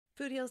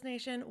Food Heals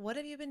Nation, what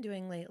have you been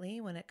doing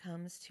lately when it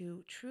comes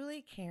to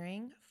truly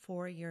caring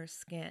for your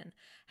skin?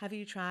 Have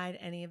you tried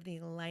any of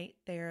the light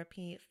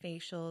therapy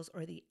facials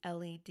or the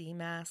LED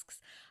masks?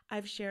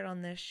 I've shared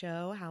on this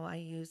show how I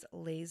use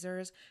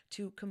lasers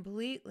to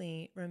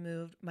completely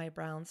remove my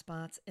brown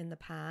spots in the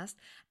past,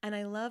 and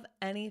I love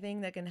anything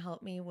that can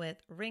help me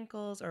with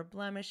wrinkles or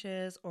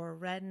blemishes or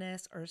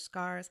redness or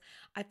scars.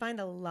 I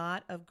find a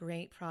lot of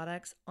great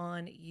products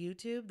on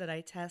YouTube that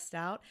I test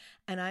out,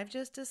 and I've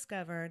just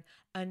discovered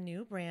a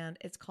new brand.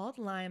 It's called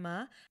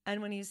Lima.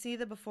 And when you see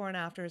the before and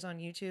afters on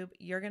YouTube,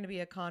 you're going to be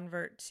a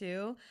convert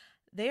too.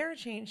 They are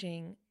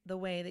changing the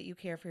way that you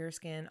care for your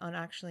skin on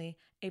actually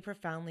a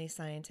profoundly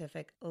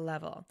scientific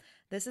level.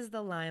 This is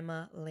the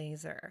Lima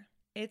laser.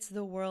 It's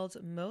the world's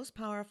most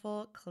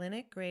powerful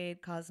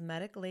clinic-grade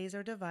cosmetic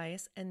laser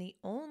device and the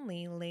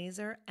only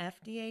laser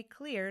FDA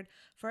cleared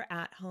for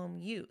at-home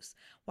use.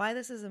 Why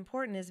this is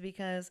important is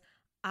because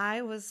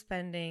I was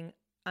spending,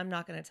 I'm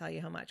not going to tell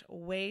you how much,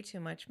 way too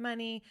much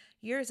money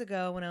years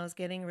ago when I was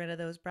getting rid of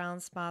those brown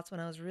spots,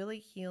 when I was really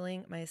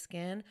healing my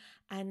skin.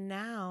 And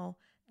now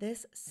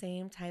this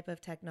same type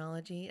of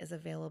technology is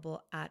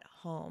available at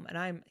home, and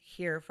I'm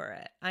here for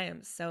it. I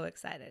am so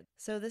excited.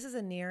 So this is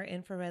a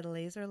near-infrared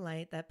laser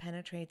light that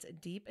penetrates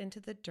deep into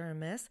the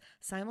dermis,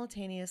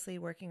 simultaneously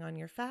working on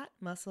your fat,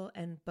 muscle,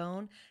 and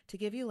bone to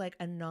give you like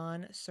a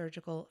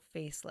non-surgical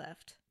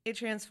facelift. It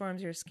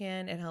transforms your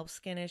skin. It helps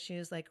skin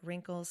issues like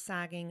wrinkles,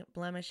 sagging,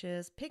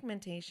 blemishes,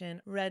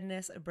 pigmentation,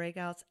 redness,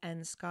 breakouts,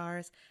 and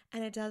scars.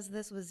 And it does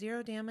this with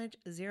zero damage,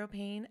 zero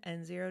pain,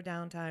 and zero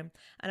downtime.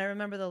 And I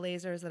remember the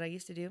lasers that I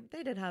used to do,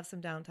 they did have some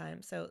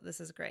downtime, so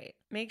this is great.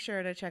 Make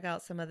sure to check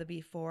out some of the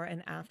before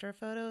and after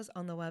photos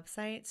on the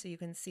website so you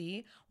can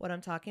see what I'm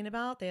talking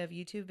about. They have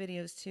YouTube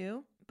videos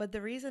too. But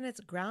the reason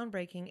it's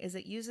groundbreaking is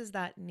it uses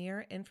that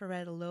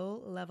near-infrared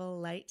low-level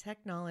light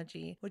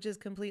technology, which is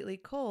completely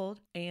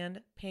cold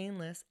and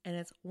painless, and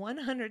it's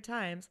 100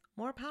 times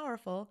more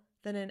powerful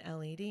than an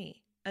LED.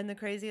 And the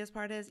craziest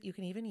part is you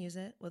can even use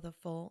it with a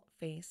full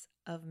face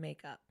of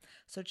makeup.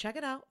 So check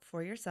it out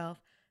for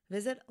yourself.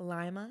 Visit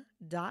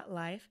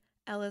lima.life.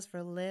 L is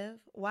for live,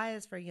 Y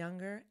is for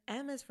younger,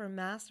 M is for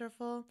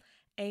masterful,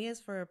 A is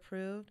for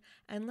approved,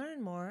 and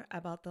learn more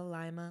about the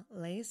Lima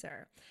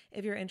laser.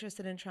 If you're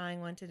interested in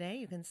trying one today,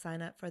 you can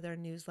sign up for their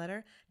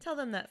newsletter. Tell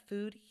them that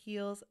Food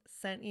Heals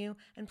sent you,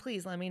 and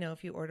please let me know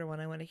if you order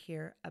one. I want to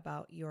hear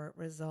about your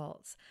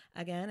results.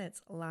 Again,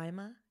 it's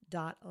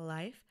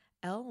lima.life,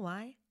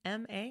 Lyma.life.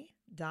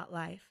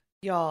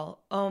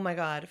 Y'all, oh my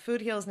God,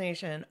 Food Heals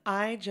Nation,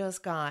 I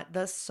just got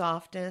the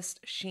softest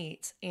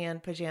sheets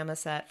and pajama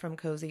set from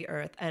Cozy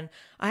Earth, and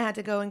I had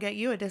to go and get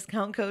you a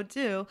discount code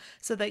too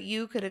so that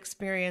you could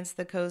experience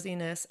the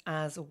coziness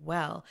as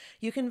well.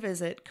 You can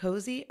visit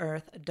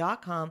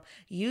CozyEarth.com,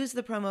 use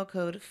the promo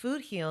code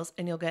FoodHeals,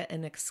 and you'll get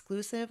an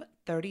exclusive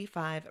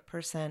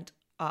 35%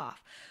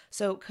 off.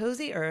 So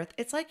Cozy Earth,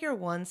 it's like your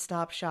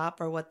one-stop shop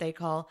for what they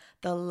call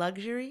the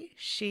luxury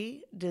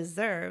she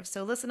deserves.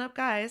 So listen up,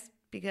 guys,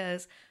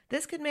 because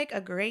this could make a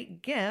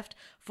great gift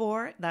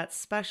for that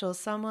special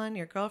someone,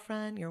 your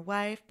girlfriend, your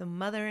wife, the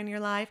mother in your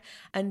life.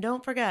 And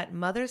don't forget,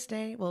 Mother's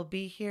Day will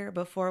be here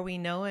before we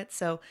know it.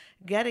 So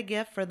get a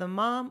gift for the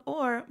mom,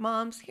 or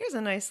moms, here's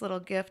a nice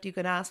little gift you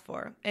could ask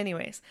for.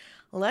 Anyways,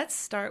 let's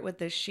start with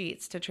the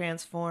sheets to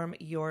transform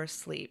your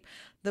sleep.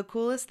 The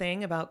coolest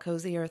thing about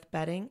Cozy Earth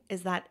bedding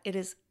is that it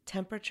is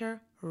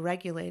temperature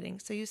regulating,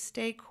 so you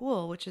stay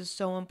cool, which is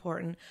so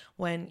important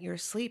when you're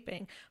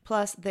sleeping.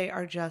 Plus, they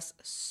are just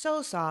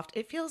so soft.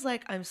 It feels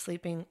like I'm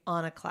sleeping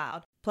on a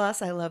cloud.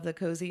 Plus, I love the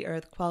Cozy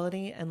Earth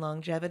quality and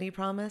longevity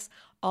promise.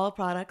 All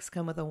products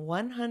come with a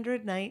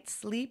 100-night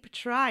sleep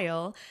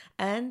trial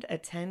and a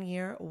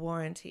 10-year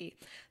warranty.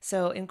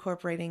 So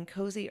incorporating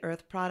Cozy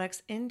Earth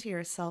products into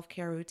your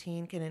self-care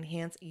routine can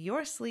enhance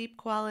your sleep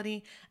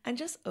quality and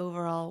just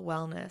overall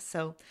wellness.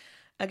 So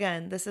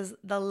again, this is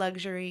the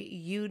luxury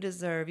you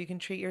deserve. You can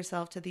treat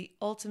yourself to the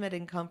ultimate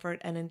in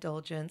comfort and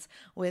indulgence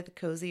with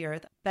Cozy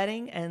Earth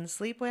bedding and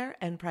sleepwear,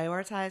 and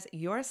prioritize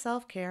your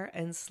self-care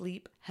and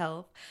sleep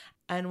health.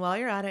 And while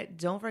you're at it,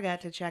 don't forget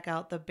to check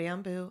out the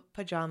bamboo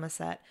pajama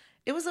set.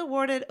 It was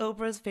awarded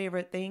Oprah's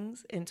Favorite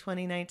Things in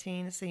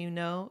 2019, so you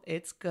know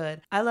it's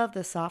good. I love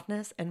the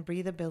softness and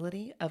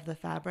breathability of the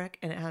fabric,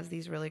 and it has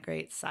these really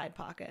great side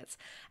pockets.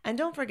 And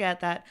don't forget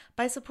that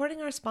by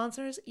supporting our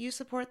sponsors, you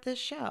support this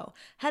show.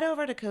 Head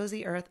over to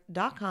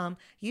CozyEarth.com,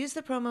 use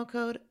the promo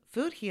code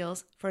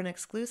FoodHeals for an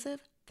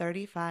exclusive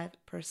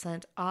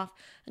 35% off,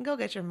 and go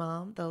get your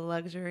mom the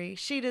luxury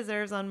she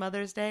deserves on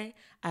Mother's Day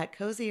at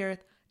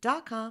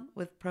CozyEarth.com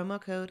with promo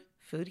code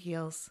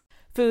FoodHeals.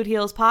 Food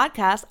Heals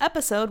Podcast,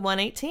 episode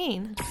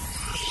 118.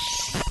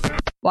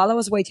 While I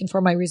was waiting for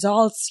my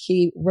results,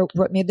 he wrote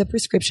me the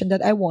prescription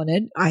that I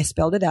wanted. I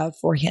spelled it out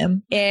for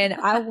him. And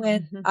I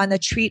went on a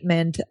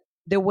treatment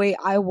the way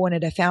I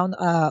wanted. I found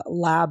a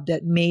lab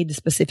that made the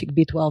specific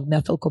B12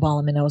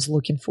 methylcobalamin I was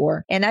looking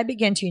for. And I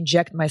began to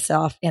inject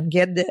myself, and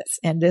get this.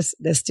 And this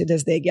to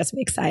this day gets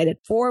me excited.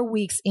 4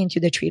 weeks into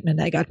the treatment,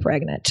 I got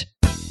pregnant.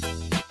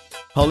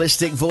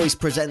 Holistic Voice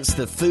presents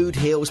the Food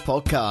Heals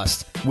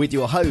podcast with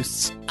your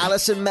hosts,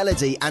 Alison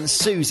Melody and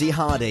Susie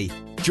Hardy.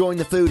 Join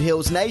the Food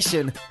Heals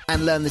Nation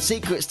and learn the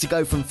secrets to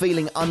go from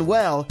feeling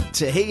unwell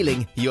to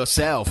healing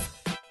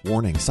yourself.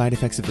 Warning, side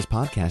effects of this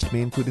podcast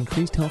may include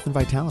increased health and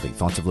vitality,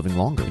 thoughts of living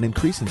longer, an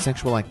increase in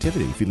sexual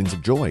activity, feelings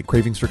of joy,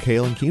 cravings for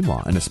kale and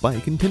quinoa, and a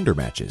spike in Tinder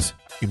matches.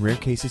 In rare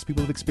cases,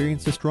 people have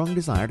experienced a strong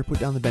desire to put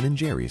down the Ben &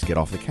 Jerry's, get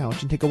off the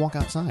couch, and take a walk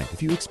outside.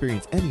 If you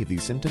experience any of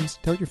these symptoms,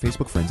 tell your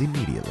Facebook friends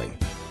immediately.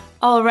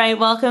 All right,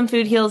 welcome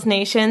Food Heals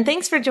Nation.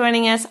 Thanks for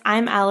joining us.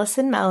 I'm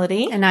Alison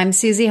Melody. And I'm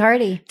Susie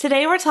Hardy.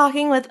 Today we're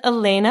talking with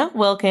Elena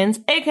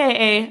Wilkins,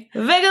 aka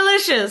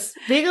Vegalicious.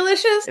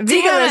 Vegalicious?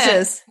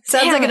 Vegalicious.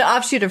 Sounds like an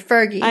offshoot of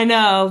Fergie. I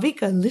know.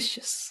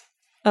 Vegalicious.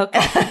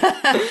 Okay.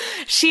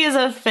 She is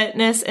a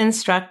fitness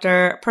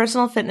instructor,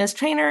 personal fitness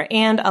trainer,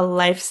 and a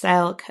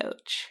lifestyle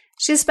coach.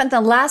 She spent the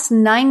last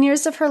 9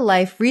 years of her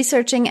life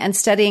researching and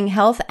studying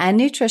health and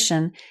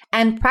nutrition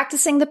and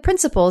practicing the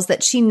principles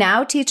that she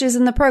now teaches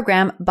in the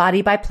program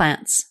Body by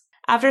Plants.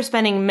 After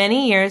spending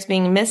many years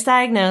being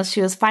misdiagnosed,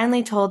 she was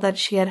finally told that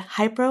she had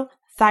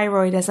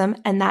hypothyroidism,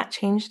 and that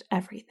changed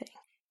everything.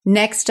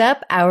 Next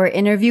up, our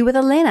interview with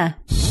Elena.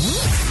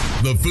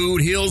 The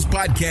Food Heals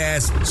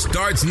Podcast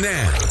starts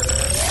now.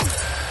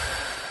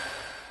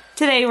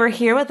 Today, we're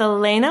here with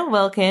Elena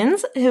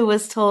Wilkins, who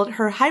was told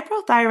her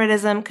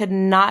hypothyroidism could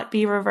not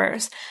be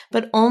reversed,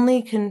 but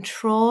only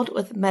controlled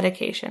with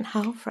medication.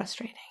 How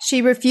frustrating.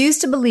 She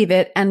refused to believe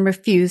it and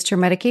refused her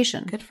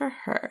medication. Good for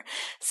her.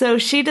 So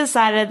she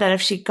decided that if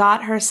she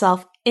got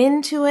herself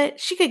into it,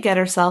 she could get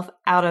herself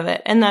out of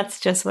it. And that's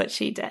just what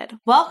she did.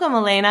 Welcome,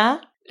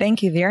 Elena.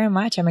 Thank you very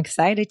much. I'm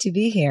excited to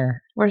be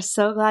here. We're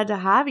so glad to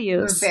have you.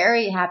 We're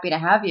very happy to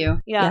have you.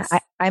 Yes. Yeah,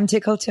 I'm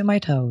tickled to my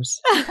toes.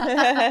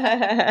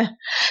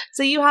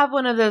 So you have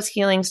one of those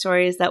healing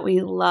stories that we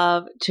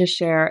love to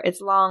share.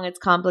 It's long, it's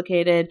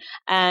complicated,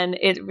 and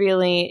it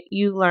really,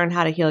 you learn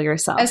how to heal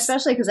yourself.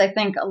 Especially because I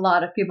think a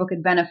lot of people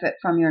could benefit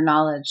from your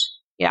knowledge.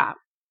 Yeah.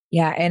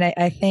 Yeah, and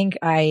I think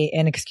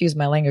and excuse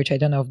my language, I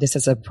don't know if this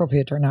is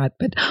appropriate or not,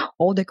 but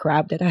all the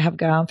crap that I have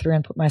gone through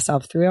and put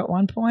myself through at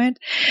one point,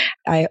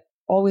 I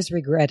always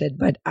regretted,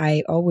 but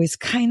I always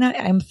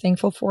I'm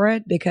thankful for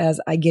it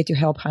because I get to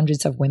help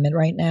hundreds of women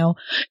right now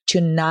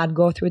to not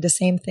go through the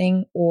same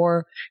thing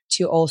or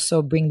to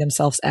also bring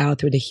themselves out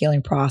through the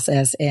healing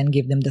process and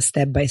give them the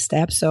step by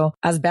step. So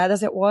as bad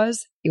as it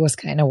was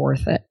kind of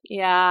worth it.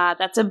 Yeah,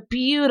 that's a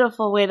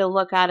beautiful way to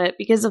look at it,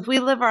 because if we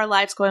live our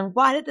lives going,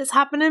 why did this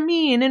happen to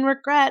me? And in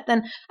regret,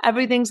 then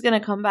everything's going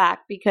to come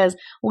back because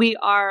we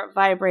are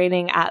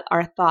vibrating at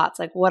our thoughts.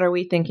 Like, what are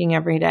we thinking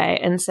every day?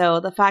 And so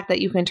the fact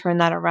that you can turn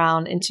that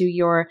around into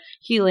your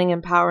healing,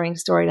 empowering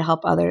story to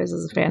help others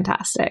is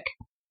fantastic.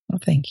 Well,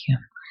 thank you.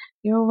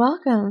 You're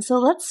welcome. So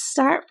let's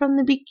start from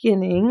the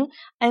beginning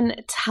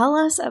and tell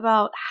us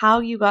about how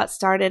you got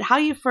started, how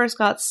you first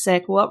got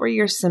sick. What were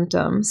your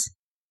symptoms?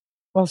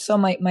 Well, so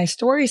my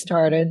story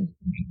started,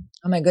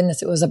 oh my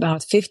goodness, it was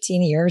about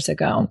 15 years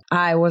ago.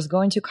 I was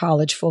going to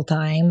college full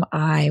time.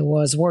 I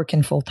was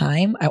working full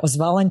time. I was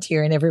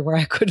volunteering everywhere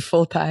I could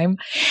full time.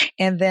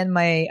 And then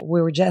we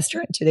were just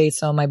starting to date.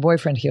 So my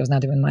boyfriend, he was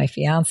not even my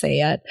fiance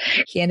yet.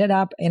 He ended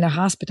up in a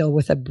hospital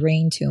with a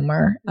brain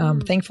tumor.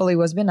 Thankfully it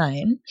was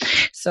benign.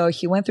 So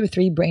he went through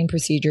 3 brain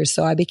procedures.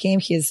 So I became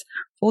his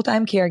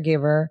full-time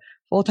caregiver,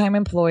 full-time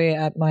employee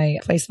at my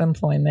place of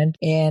employment,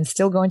 and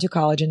still going to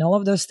college and all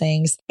of those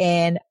things.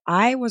 And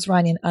I was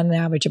running on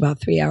average about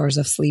 3 hours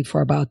of sleep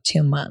for about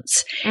 2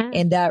 months.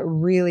 And that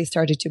really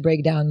started to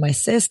break down my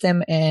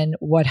system. And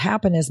what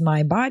happened is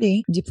my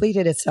body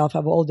depleted itself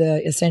of all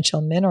the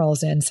essential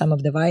minerals and some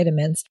of the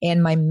vitamins.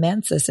 And my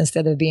menses,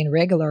 instead of being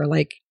regular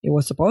like it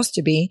was supposed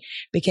to be,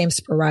 became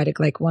sporadic,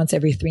 like once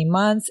every 3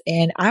 months.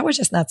 And I was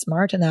just not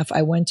smart enough.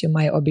 I went to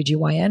my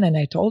OBGYN and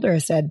I told her, I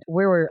said,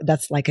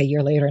 that's like a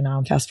year later now,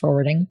 I'm fast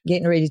forwarding,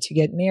 getting ready to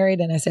get married.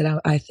 And I said,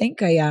 I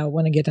think I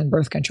want to get on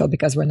birth control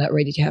because we're not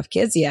ready to have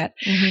kids yet.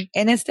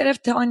 And instead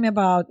of telling me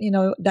about,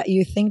 that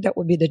you think that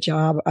would be the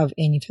job of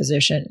any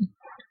physician,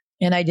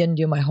 and I didn't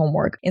do my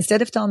homework.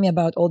 Instead of telling me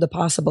about all the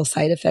possible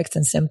side effects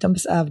and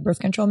symptoms of birth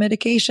control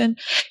medication,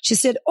 she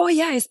said, oh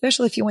yeah,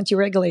 especially if you want to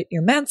regulate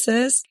your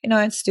menses.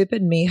 And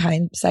stupid me,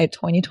 hindsight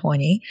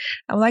 2020.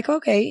 I'm like,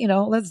 okay,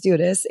 let's do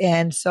this.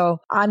 And so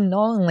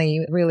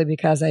unknowingly, really,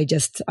 because I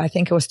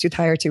think I was too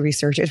tired to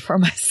research it for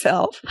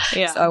myself.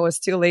 Yeah. So I was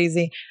too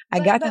lazy. I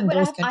got on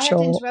birth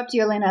control. I have to interrupt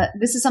you, Elena.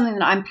 This is something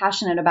that I'm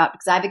passionate about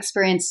because I've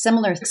experienced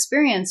similar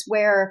experience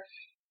where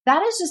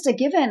that is just a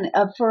given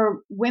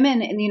for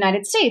women in the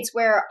United States,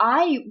 where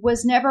I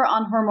was never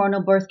on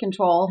hormonal birth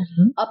control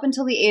up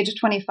until the age of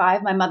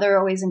 25. My mother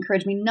always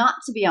encouraged me not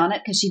to be on it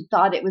because she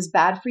thought it was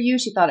bad for you.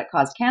 She thought it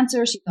caused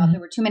cancer. She thought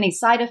there were too many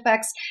side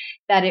effects,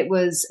 that it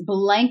was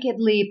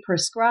blanketly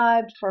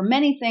prescribed for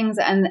many things,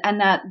 and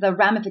that the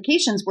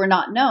ramifications were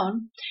not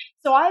known.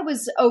 So I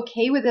was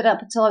okay with it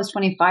up until I was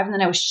 25, and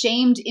then I was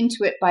shamed into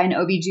it by an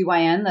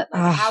OBGYN that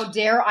how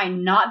dare I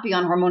not be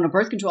on hormonal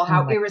birth control?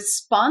 How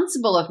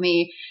irresponsible of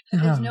me.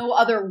 There's no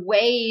other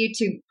way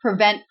to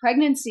prevent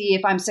pregnancy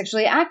if I'm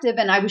sexually active,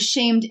 and I was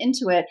shamed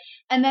into it.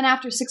 And then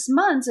after 6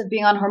 months of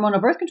being on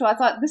hormonal birth control, I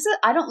thought,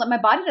 my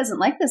body doesn't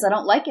like this. I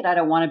don't like it. I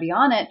don't want to be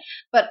on it.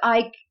 But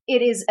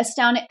it is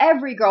astounding.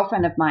 Every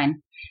girlfriend of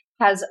mine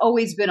has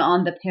always been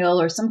on the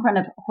pill or some kind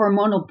of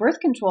hormonal birth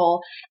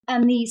control.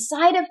 And the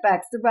side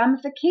effects, the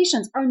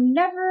ramifications are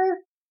never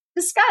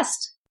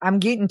discussed. I'm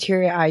getting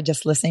teary-eyed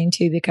just listening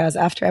to you because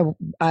after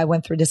I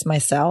went through this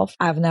myself,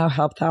 I've now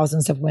helped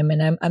thousands of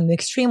women. I'm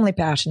extremely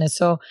passionate.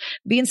 So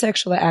being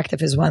sexually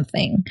active is one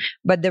thing,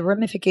 but the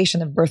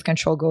ramification of birth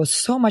control goes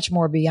so much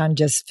more beyond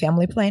just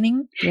family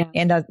planning. Yeah.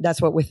 And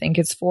that's what we think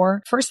it's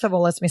for. First of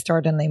all, let me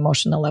start on the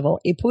emotional level.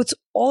 It puts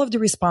all of the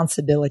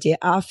responsibility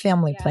of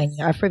family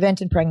planning, of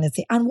preventing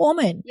pregnancy on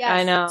woman. Yes.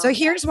 I know. So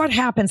here's what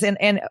happens.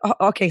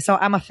 Okay, so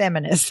I'm a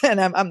feminist and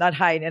I'm not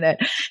hiding it.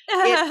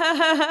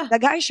 The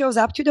guy shows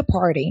up to the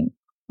party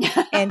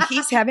and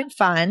he's having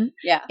fun.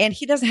 Yeah. And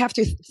he doesn't have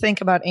to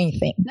think about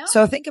anything. No.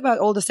 So think about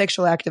all the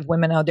sexually active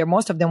women out there.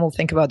 Most of them will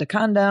think about the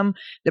condom,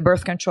 the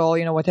birth control,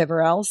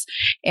 whatever else.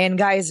 And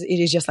guys, it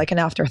is just like an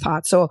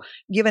afterthought. So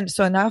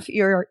now if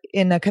you're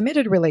in a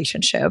committed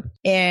relationship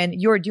and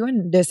you're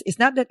doing this, it's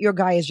not that your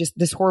guy is just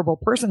this horrible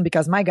person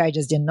because my guy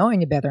just didn't know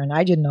any better and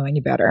I didn't know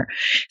any better.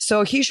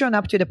 So he's shown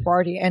up to the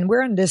party and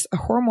we're on this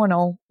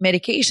hormonal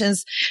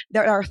medications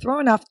that are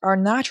throwing off our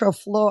natural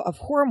flow of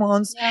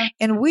hormones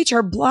and which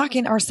are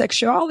blocking our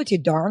sexuality,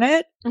 darn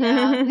it.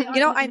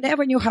 Yeah. I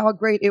never knew how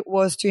great it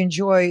was to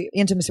enjoy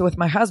intimacy with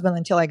my husband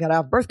until I got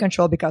off birth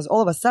control because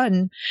all of a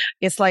sudden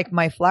it's like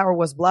my flower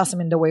was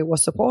blossoming the way it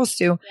was supposed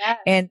to. Yes.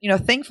 And,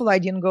 thankfully I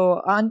didn't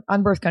go on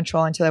birth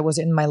control until I was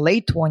in my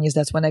late 20s.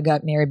 That's when I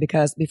got married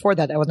because before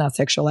that I was not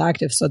sexually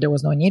active. So there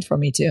was no need for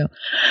me to.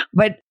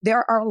 But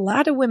there are a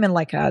lot of women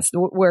like us.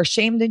 We're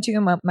shamed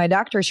into my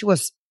doctor. She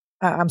was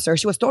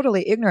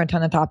totally ignorant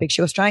on the topic.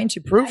 She was trying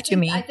to prove to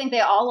me. I think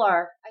they all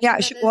are.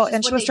 She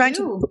was trying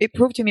to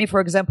prove to me,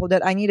 for example,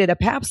 that I needed a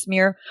pap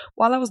smear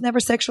while I was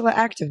never sexually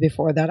active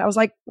before that. I was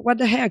like, what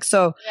the heck?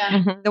 So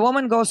the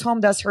woman goes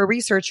home, does her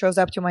research, shows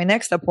up to my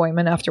next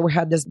appointment after we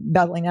had this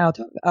battling out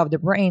of the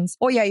brains.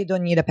 Oh yeah, you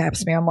don't need a pap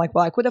smear. I'm like,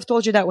 well, I could have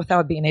told you that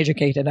without being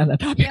educated on the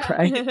topic,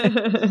 right?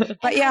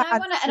 But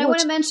I want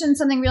to mention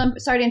something real.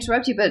 Sorry to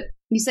interrupt you, but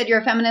you said you're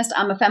a feminist.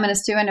 I'm a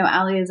feminist too. I know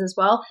Ali is as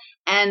well.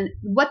 And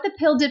what the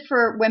pill did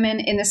for women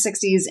in the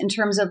 60s in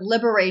terms of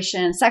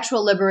liberation,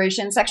 sexual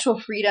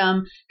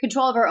freedom,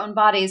 control of our own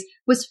bodies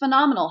was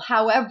phenomenal.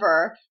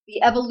 However,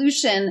 the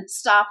evolution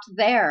stopped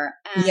there.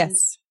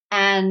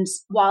 And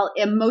while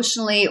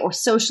emotionally or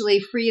socially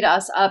freed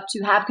us up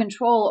to have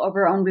control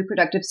over our own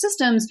reproductive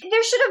systems,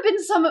 there should have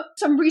been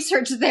some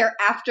research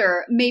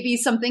thereafter, maybe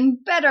something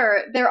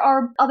better. There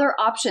are other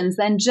options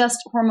than just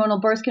hormonal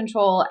birth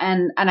control.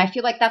 And I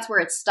feel like that's where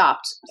it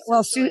stopped.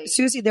 Well,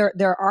 Susie,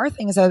 there are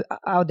things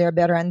out there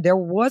better. And there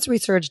was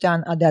research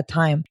done at that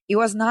time. It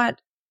was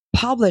not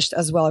published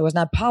as well. It was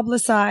not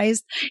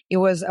publicized. It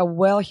was a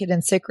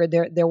well-hidden secret.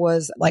 There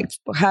was like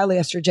highly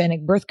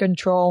estrogenic birth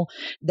control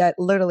that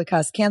literally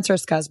caused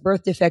cancers, caused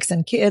birth defects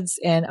in kids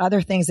and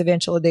other things.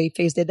 Eventually they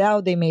phased it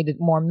out. They made it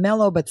more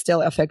mellow, but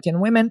still affecting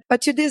women.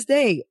 But to this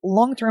day,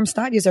 long-term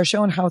studies are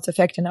showing how it's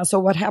affecting us. So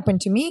what happened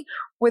to me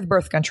with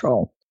birth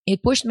control?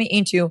 It pushed me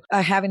into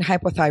having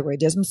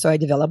hypothyroidism. So I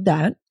developed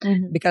that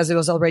because it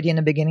was already in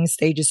the beginning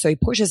stages. So it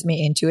pushes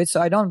me into it.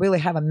 So I don't really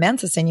have a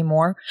menses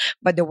anymore,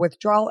 but the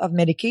withdrawal of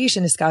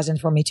medication is causing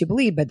for me to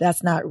bleed, but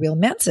that's not real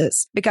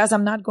menses because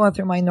I'm not going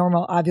through my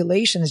normal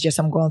ovulation. It's just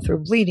I'm going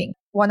through bleeding.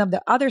 One of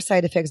the other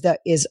side effects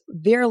that is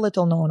very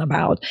little known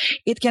about,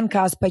 it can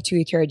cause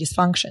pituitary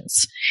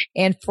dysfunctions.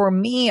 And for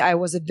me, I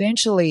was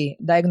eventually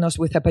diagnosed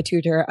with a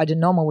pituitary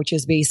adenoma, which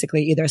is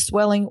basically either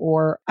swelling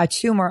or a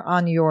tumor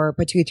on your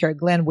pituitary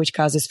gland, which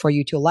causes for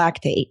you to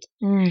lactate.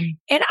 And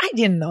I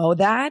didn't know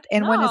that.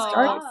 And when it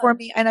started for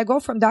me, and I go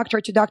from doctor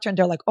to doctor and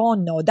they're like, oh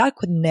no, that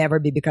could never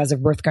be because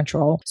of birth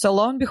control. So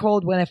lo and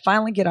behold, when I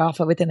finally get off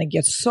of it and I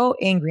get so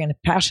angry and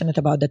passionate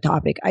about the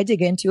topic, I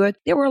dig into it.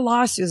 There were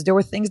lawsuits. There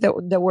were things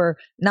that were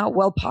not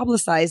well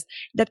publicized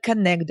that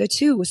connect the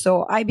two.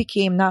 So I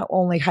became not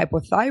only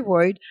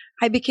hypothyroid,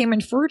 I became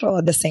infertile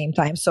at the same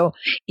time. So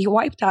it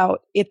wiped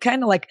out, it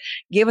kind of like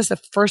gave us the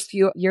first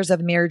few years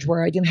of marriage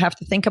where I didn't have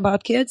to think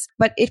about kids,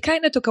 but it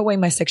kind of took away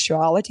my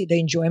sexuality, the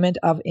enjoyment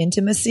of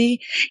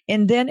intimacy.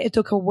 And then it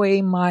took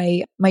away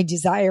my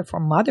desire for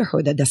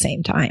motherhood at the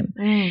same time.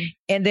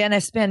 And then I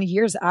spent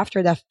years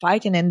after that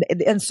fighting.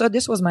 And so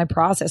this was my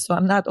process. So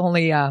I'm not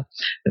only a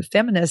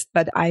feminist,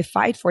 but I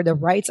fight for the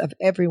rights of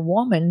every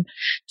woman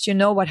to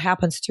know what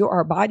happens to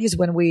our bodies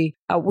when we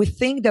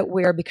think that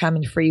we're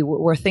becoming free.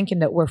 We're thinking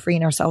that we're freeing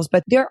ourselves,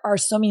 but there are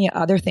so many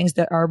other things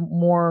that are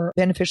more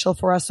beneficial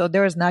for us. So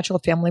there is natural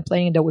family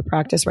planning that we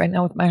practice right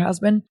now with my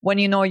husband. When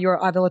you know your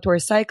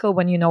ovulatory cycle,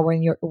 when you know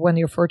when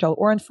you're fertile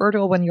or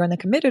infertile, when you're in a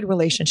committed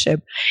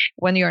relationship,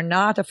 when you're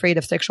not afraid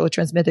of sexually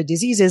transmitted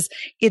diseases,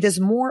 it is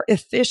more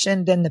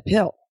efficient than the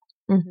pill.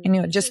 And,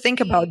 you know, just think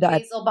about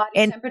that. Basal body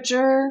And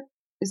temperature.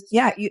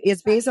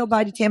 It's basal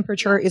body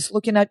temperature. It's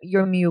looking at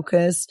your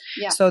mucus.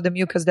 Yeah. So the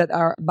mucus that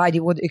our body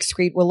would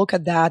excrete, we'll look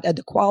at that, at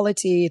the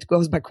quality. It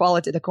goes by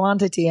quality, the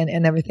quantity,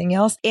 and everything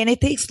else. And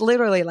it takes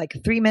literally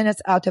like 3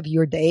 minutes out of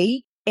your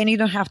day, and you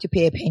don't have to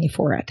pay a penny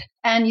for it.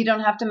 And you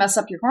don't have to mess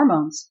up your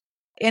hormones.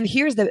 And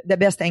here's the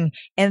best thing.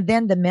 And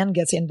then the man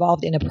gets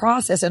involved in the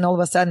process, and all of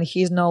a sudden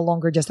he's no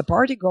longer just a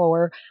party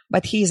goer,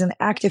 but he's an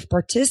active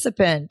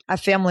participant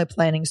of family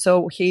planning.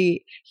 So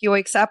he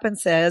wakes up and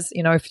says,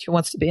 you know, if he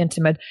wants to be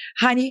intimate,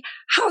 honey,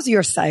 how's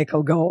your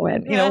cycle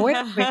going? You know,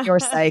 where's your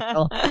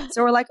cycle?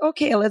 So we're like,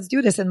 okay, let's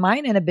do this. And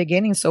mine in the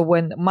beginning. So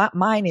when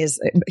mine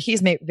is,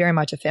 he's very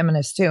much a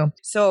feminist too.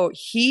 So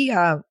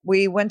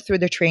we went through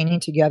the training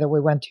together. We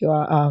went to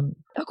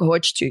a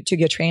coach to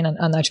get trained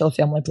on natural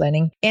family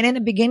planning. And in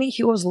the beginning,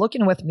 he was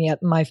looking with me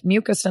at my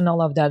mucus and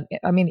all of that.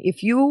 I mean,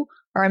 if you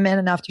are a man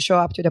enough to show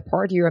up to the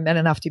party, you're a man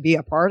enough to be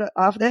a part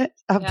of this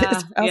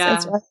process.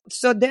 Right?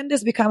 So then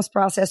this becomes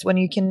process when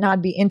you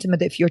cannot be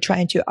intimate if you're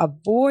trying to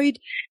avoid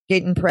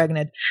getting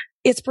pregnant.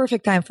 It's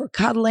perfect time for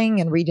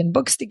cuddling and reading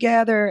books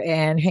together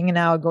and hanging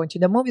out, going to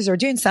the movies or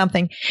doing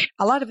something.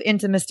 A lot of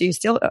intimacy, you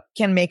still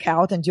can make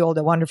out and do all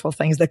the wonderful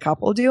things the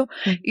couple do.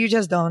 You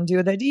just don't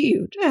do the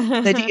deed,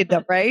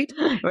 right?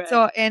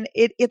 So, and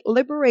it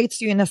liberates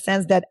you in a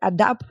sense that at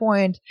that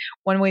point,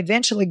 when we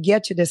eventually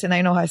get to this, and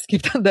I know I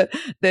skipped on the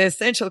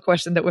essential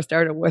question that we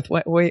started with,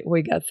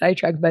 we got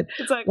sidetracked, but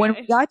when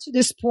we got to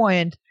this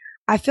point,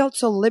 I felt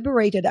so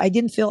liberated. I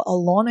didn't feel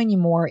alone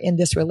anymore in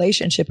this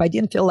relationship. I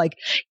didn't feel like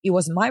it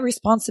was my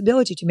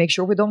responsibility to make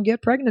sure we don't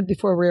get pregnant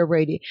before we're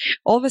ready.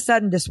 All of a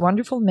sudden, this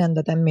wonderful man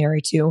that I'm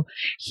married to,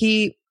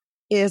 he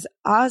is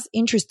as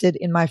interested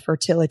in my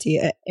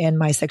fertility and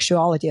my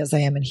sexuality as I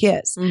am in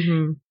his.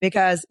 Mm-hmm.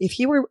 Because if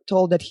he were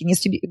told that he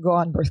needs to go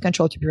on birth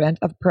control to prevent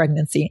a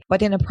pregnancy,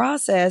 but in the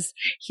process,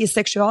 his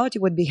sexuality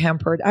would be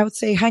hampered, I would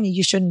say, honey,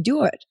 you shouldn't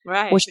do it.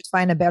 Right. We should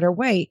find a better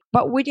way.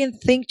 But we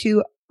didn't think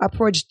to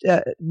approach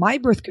my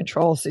birth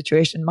control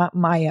situation,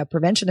 my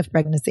prevention of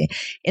pregnancy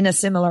in a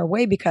similar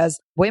way, because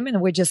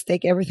women would just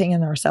take everything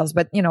in ourselves.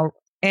 But, you know,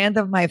 end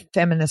of my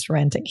feminist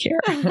ranting here.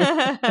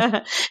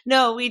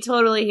 No, we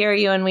totally hear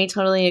you and we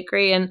totally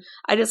agree. And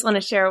I just want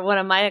to share one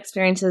of my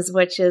experiences,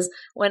 which is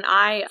when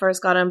I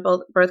first got on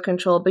birth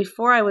control,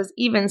 before I was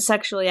even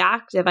sexually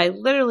active, I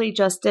literally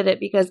just did it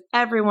because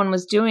everyone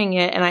was doing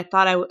it. And I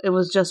thought it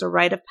was just a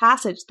rite of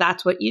passage.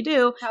 That's what you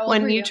do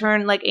when you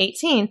turn like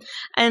 18.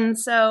 And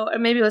so, or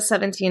maybe it was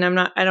 17.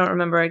 I don't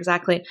remember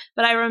exactly,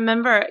 but I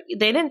remember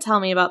they didn't tell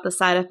me about the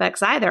side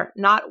effects either.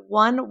 Not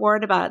one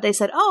word about it. They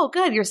said, oh,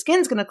 good, your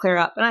skin's going to clear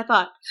up. And I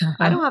thought,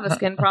 I don't have a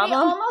skin problem.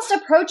 They almost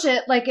approach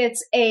it like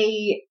it's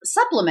a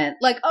supplement.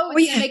 Like, it's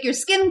going to make your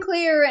skin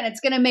clear and it's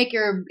going to make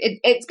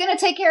it's going to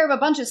take care of a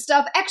bunch of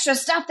stuff, extra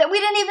stuff that we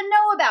didn't even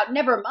know about.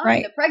 Never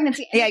mind the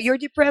pregnancy. Yeah, you're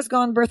depressed,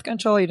 go on birth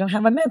control. You don't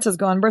have a menses,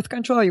 go on birth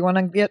control. You want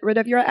to get rid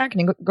of your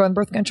acne, go on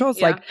birth control.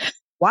 It's like,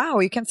 wow,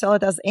 you can sell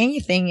it as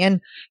anything. And,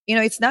 you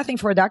know, it's nothing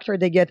for a doctor.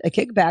 They get a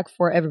kickback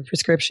for every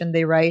prescription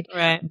they write.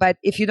 Right. But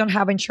if you don't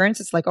have insurance,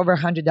 it's like over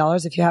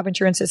 $100. If you have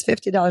insurance, it's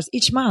 $50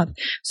 each month.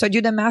 So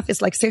do the math,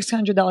 it's like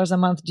 $600 a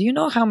month. Do you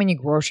know how many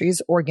groceries,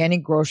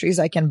 organic groceries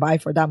I can buy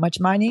for that much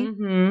money?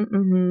 Mm-hmm,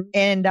 mm-hmm.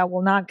 And that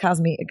will not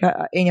cause me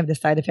any of the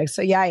side effects.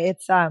 So yeah,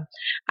 it's,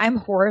 I'm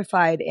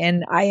horrified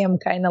and I am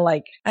kind of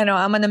like, I know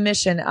I'm on a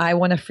mission. I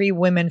want to free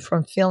women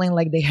from feeling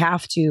like they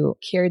have to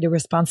carry the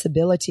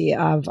responsibility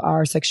of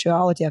our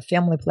sexuality, of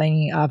family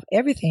planning, of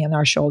everything on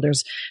our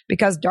shoulders,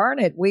 because darn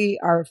it, we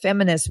are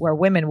feminists, we're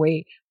women,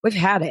 we've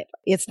had it.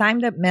 It's time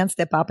that men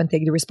step up and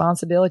take the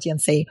responsibility and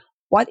say,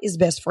 what is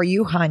best for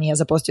you, honey,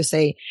 as opposed to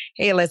say,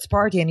 hey, let's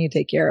party and you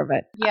take care of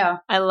it. Yeah.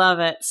 I love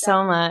it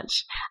so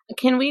much.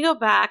 Can we go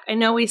back? I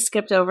know we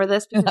skipped over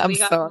this because we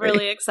got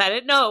really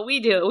excited. No, we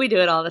do. We do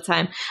it all the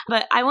time.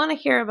 But I want to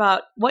hear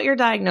about what your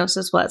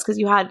diagnosis was, because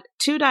you had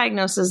 2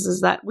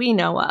 diagnoses that we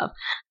know of.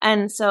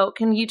 And so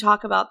can you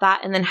talk about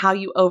that and then how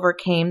you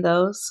overcame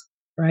those?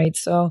 Right.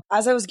 So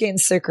as I was getting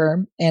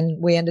sicker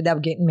and we ended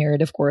up getting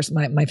married, of course,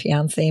 my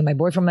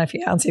boyfriend, my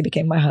fiance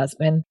became my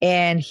husband.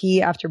 And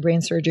he, after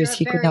brain surgeries,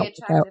 he could not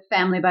work out.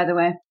 Family, by the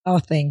way. Oh,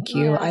 thank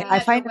you. I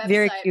find it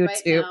very cute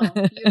too.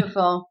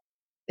 Beautiful.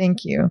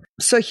 Thank you.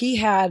 So he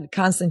had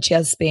constant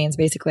chest pains,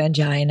 basically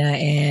angina,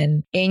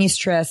 and any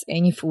stress,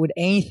 any food,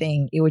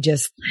 anything, it would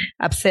just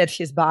upset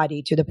his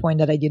body to the point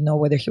that I didn't know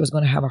whether he was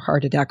going to have a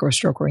heart attack or a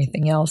stroke or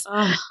anything else.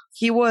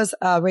 He was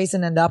raised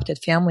in an adopted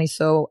family.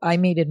 So I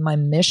made it my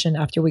mission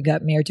after we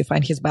got married to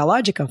find his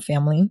biological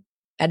family.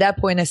 At that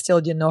point, I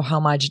still didn't know how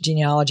much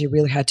genealogy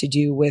really had to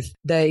do with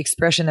the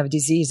expression of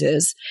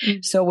diseases. Mm-hmm.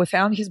 So we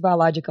found his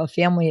biological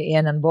family,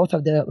 and on both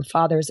of the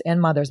father's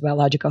and mother's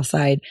biological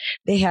side,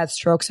 they had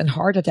strokes and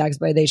heart attacks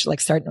by the age,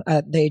 starting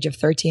at the age of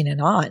 13 and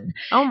on.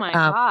 Oh my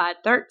God,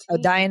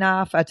 13. Dying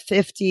off at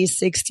 50,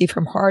 60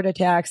 from heart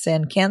attacks,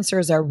 and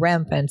cancers are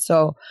rampant.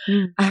 So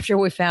after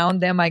we found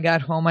them, I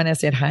got home and I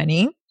said,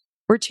 honey,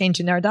 we're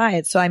changing our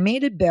diet. So I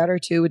made it better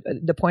to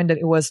the point that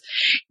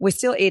we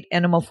still ate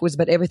animal foods,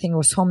 but everything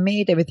was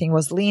homemade, everything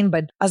was lean.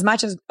 But as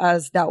much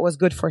as that was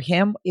good for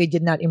him, it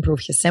did not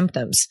improve his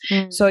symptoms.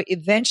 So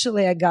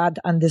eventually I got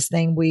on this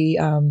thing.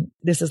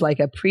 This is like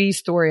a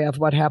pre-story of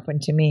what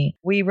happened to me.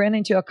 We ran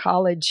into a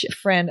college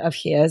friend of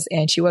his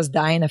and she was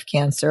dying of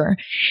cancer.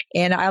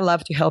 And I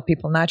love to help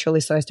people naturally.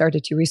 So I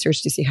started to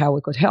research to see how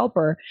we could help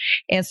her.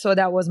 And so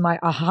that was my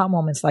aha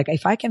moments. Like,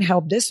 if I can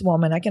help this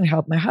woman, I can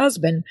help my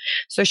husband.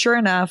 So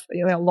sure enough,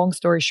 long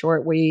story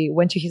short, we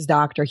went to his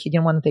doctor. He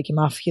didn't want to take him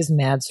off his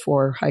meds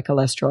for high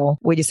cholesterol.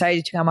 We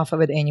decided to come off of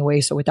it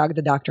anyway. So we talked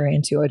the doctor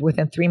into it.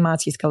 Within 3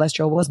 months, his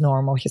cholesterol was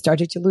normal. He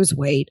started to lose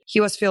weight.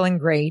 He was feeling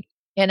great.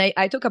 And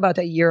I took about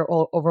a year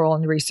overall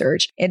in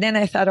research. And then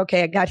I thought,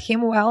 okay, I got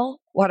him well.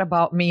 What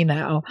about me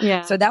now?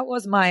 Yeah. So that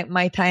was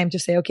my time to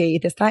say, okay,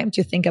 it is time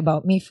to think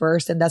about me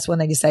first. And that's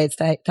when I decided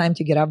it's time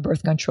to get off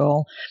birth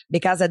control,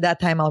 because at that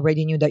time I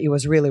already knew that it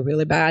was really,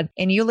 really bad.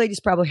 And you ladies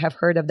probably have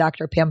heard of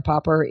Dr. Pam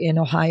Popper in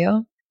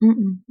Ohio.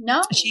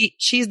 No.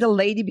 She's the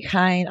lady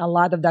behind a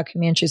lot of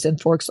documentaries, and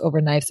Forks Over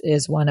Knives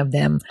is one of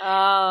them.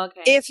 Oh,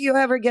 okay. If you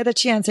ever get a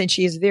chance, and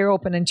she is very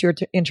open into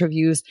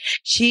interviews,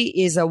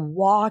 she is a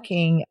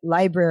walking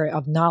library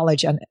of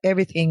knowledge on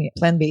everything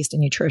plant-based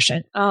and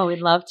nutrition. Oh, we'd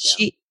love to.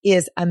 She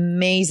is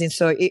amazing.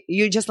 So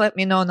you just let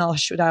me know and I'll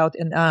shoot out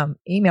an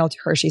email to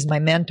her. She's my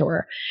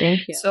mentor.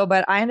 Thank you. So,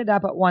 but I ended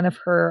up at one of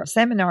her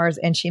seminars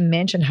and she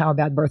mentioned how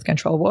bad birth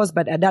control was.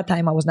 But at that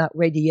time, I was not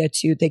ready yet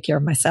to take care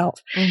of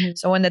myself.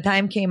 So when the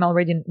time came, I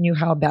already knew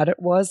how bad it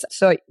was.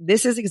 So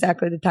this is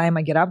exactly the time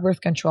I get off birth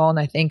control and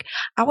I think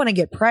I want to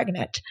get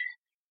pregnant.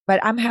 But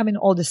I'm having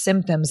all the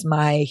symptoms.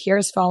 My hair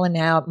is falling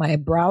out. My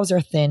brows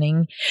are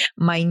thinning.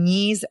 My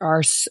knees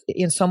are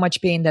in so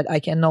much pain that I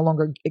can no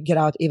longer get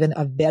out even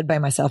of bed by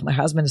myself. My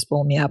husband is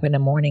pulling me up in the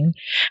morning.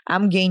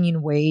 I'm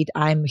gaining weight.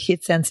 I'm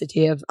heat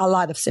sensitive, a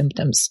lot of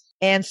symptoms.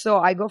 And so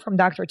I go from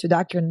doctor to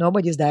doctor.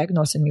 Nobody's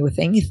diagnosing me with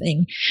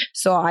anything.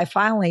 So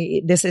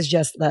this is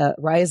just the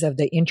rise of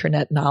the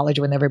internet knowledge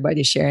when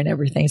everybody's sharing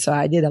everything. So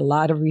I did a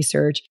lot of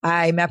research.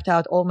 I mapped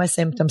out all my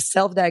symptoms,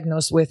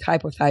 self-diagnosed with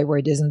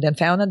hypothyroidism, then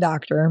found a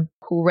doctor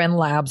who ran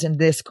labs, and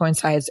this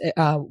coincides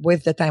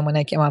with the time when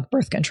I came off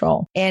birth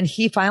control. And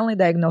he finally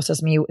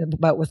diagnoses me,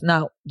 but with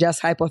not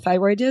just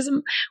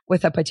hypothyroidism,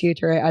 with a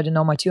pituitary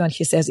adenoma too. And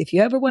he says, if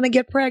you ever want to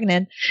get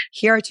pregnant,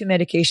 here are 2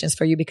 medications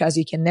for you, because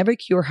you can never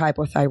cure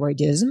hypothyroidism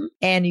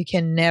and you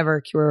can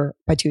never cure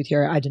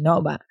pituitary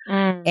adenoma.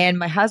 And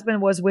my husband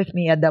was with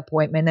me at the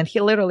appointment, and he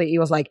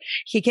was like,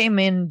 he came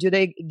in, did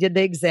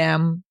the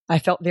exam. I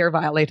felt very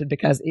violated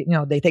because,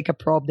 they take a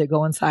probe, they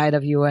go inside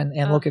of you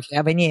and look if you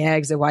have any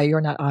eggs or why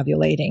you're not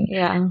ovulating.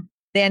 Yeah.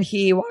 Then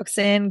he walks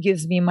in,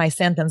 gives me my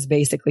sentence,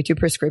 basically 2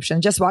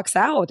 prescriptions, just walks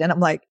out. And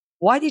I'm like,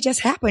 what did just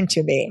happen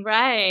to me?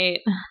 Right.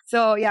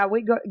 So yeah,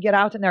 we get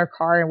out in our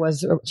car.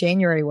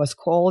 January, it was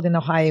cold in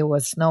Ohio, it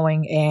was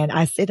snowing, and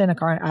I sit in the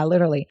car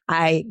and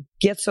I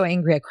get so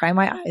angry. I cry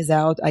my eyes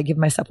out. I give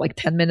myself like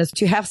 10 minutes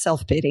to have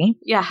self-pity.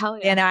 Yeah, hell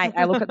yeah. And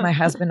I look at my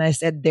husband and I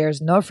said, there's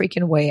no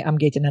freaking way I'm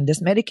getting on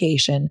this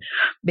medication,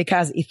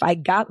 because if I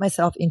got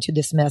myself into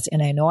this mess,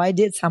 and I know I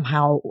did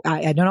somehow,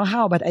 I don't know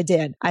how, but I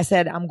did. I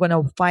said, I'm going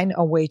to find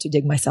a way to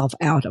dig myself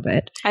out of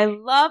it. I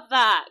love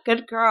that.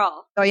 Good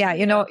girl. So yeah,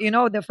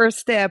 the first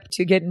step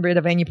to getting rid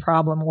of any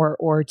problem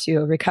or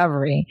to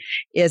recovery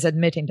is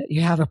admitting that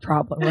you have a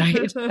problem,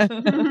 right?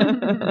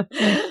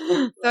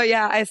 So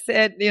yeah, I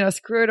said,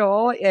 screw it all.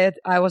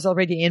 I was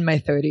already in my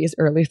 30s,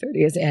 early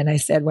 30s. And I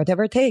said,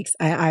 whatever it takes,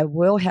 I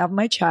will have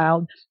my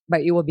child,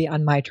 but you will be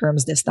on my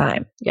terms this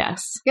time.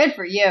 Yes. Good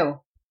for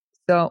you.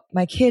 So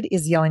my kid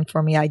is yelling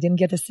for me. I didn't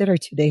get a sitter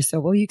today. So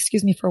will you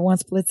excuse me for one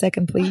split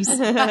second, please?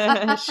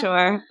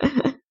 Sure.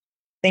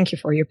 Thank you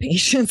for your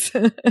patience.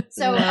 So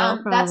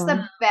that's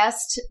the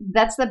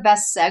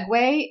best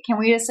segue. Can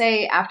we just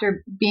say,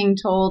 after being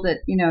told that,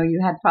 you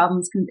had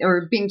problems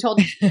or being told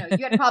you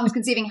had problems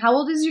conceiving, how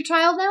old is your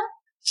child now?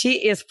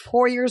 She is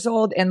 4 years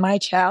old, and my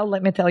child,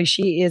 let me tell you,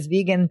 she is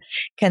vegan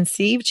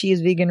conceived. She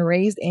is vegan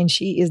raised, and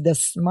she is the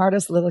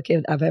smartest little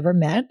kid I've ever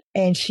met.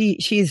 And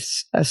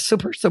she's a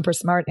super, super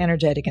smart,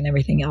 energetic, and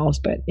everything else.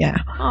 But yeah.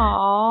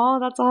 Oh,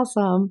 that's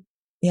awesome.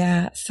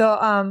 Yeah.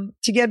 So,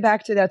 to get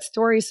back to that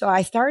story, so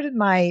I started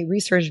my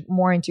research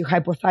more into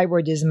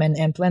hypothyroidism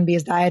and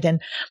plant-based diet.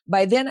 And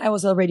by then I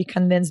was already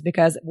convinced,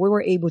 because we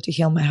were able to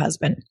heal my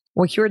husband.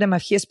 We cured him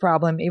of his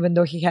problem, even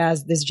though he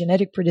has this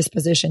genetic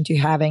predisposition to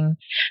having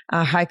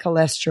high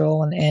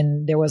cholesterol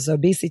and there was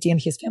obesity in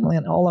his family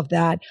and all of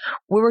that.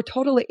 We were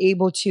totally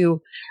able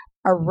to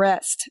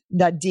arrest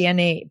that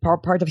DNA,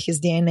 part of his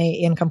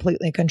DNA, and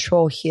completely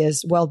control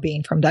his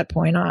well-being from that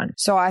point on.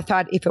 So I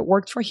thought, if it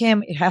worked for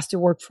him, it has to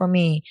work for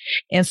me.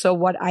 And so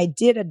what I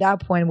did at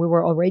that point, we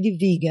were already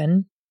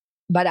vegan,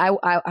 but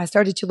I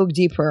started to look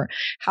deeper.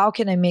 How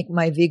can I make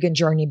my vegan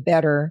journey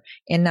better?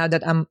 And now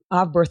that I'm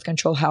off birth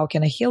control, how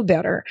can I heal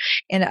better?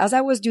 And as I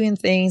was doing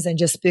things and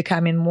just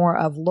becoming more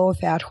of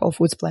low-fat, whole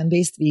foods,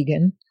 plant-based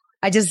vegan,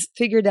 I just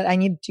figured that I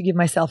need to give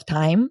myself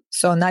time.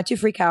 So not to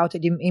freak out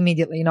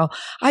immediately,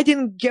 I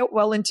didn't get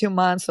well in 2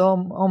 months.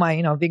 Oh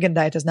my, vegan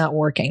diet is not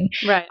working.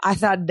 Right. I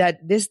thought that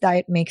this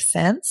diet makes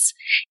sense.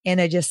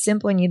 And I just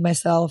simply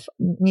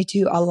need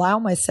to allow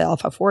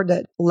myself afford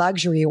the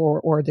luxury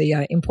or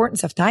the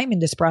importance of time in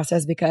this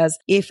process, because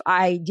if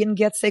I didn't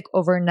get sick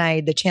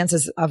overnight, the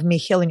chances of me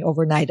healing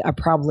overnight are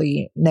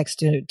probably next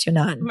to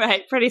none.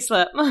 Right. Pretty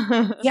slim.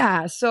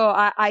 Yeah. So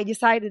I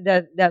decided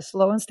that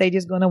slow and steady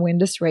is going to win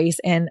this race.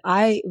 And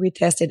I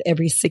retested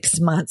every 6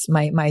 months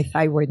my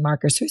thyroid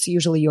markers. So it's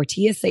usually your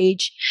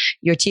TSH,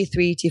 your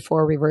T3,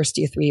 T4, reverse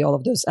T3, all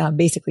of those,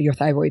 basically your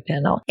thyroid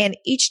panel. And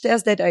each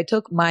test that I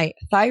took, my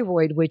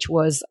thyroid, which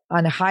was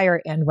on a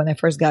higher end when I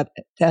first got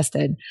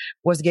tested,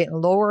 was getting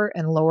lower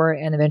and lower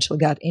and eventually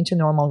got into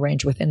normal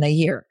range within a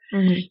year.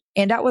 Mm-hmm.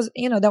 And that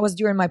was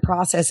during my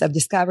process of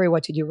discovery,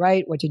 what to do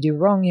right, what to do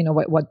wrong,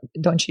 what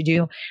don't you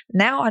do.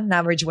 Now on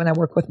average, when I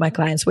work with my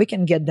clients, we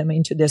can get them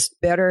into this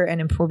better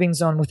and improving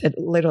zone within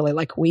literally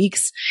like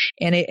weeks.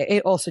 And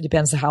it also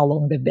depends on how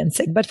long they've been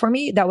sick. But for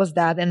me, that was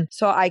that. And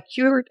so I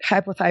cured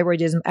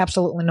hypothyroidism,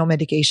 absolutely no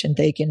medication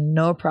taken,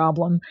 no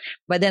problem.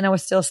 But then I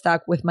was still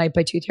stuck with my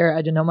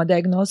pituitary adenoma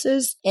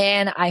diagnosis.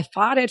 And I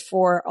fought it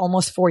for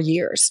almost 4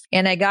 years.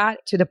 And I got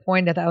to the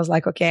point that I was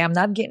like, okay, I'm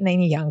not getting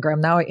any younger.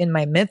 I'm now in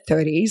my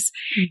mid-30s.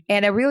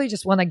 And I really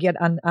just want to get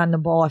on the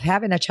ball of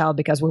having a child,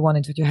 because we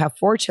wanted to have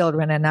 4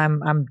 children, and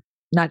I'm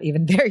not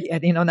even there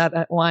yet, not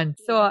at one.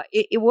 So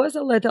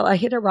I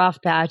hit a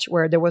rough patch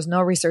where there was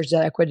no research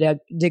that I could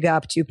dig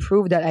up to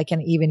prove that I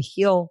can even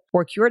heal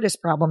or cure this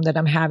problem that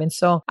I'm having.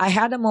 So I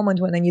had a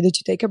moment when I needed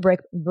to take a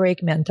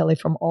break mentally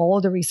from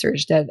all the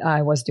research that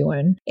I was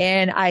doing.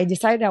 And I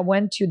decided I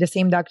went to the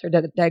same doctor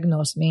that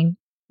diagnosed me,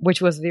 which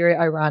was very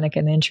ironic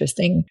and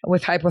interesting,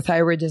 with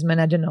hypothyroidism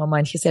and adenoma.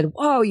 And he said,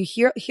 "Whoa,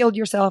 you healed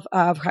yourself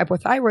of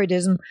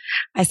hypothyroidism."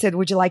 I said,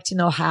 "Would you like to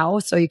know how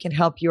so you can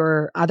help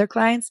your other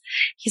clients?"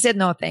 He said,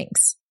 "No,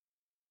 thanks."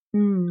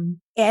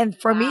 And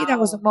for me, that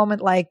was a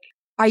moment like,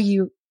 are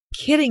you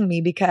kidding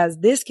me? Because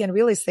this can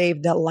really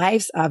save the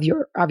lives of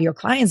your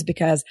clients,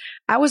 because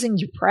I was in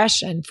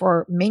depression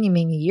for many,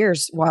 many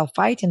years while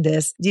fighting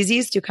this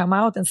disease. To come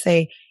out and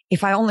say,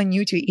 if I only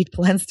knew to eat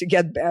plants to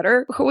get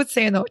better, who would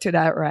say no to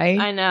that, right?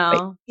 I know.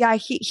 But yeah,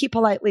 he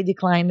politely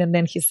declined. And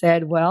then he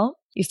said, "Well,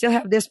 you still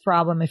have this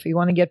problem. If you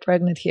want to get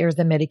pregnant, here's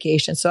the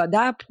medication." So at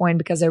that point,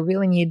 because I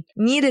really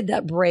needed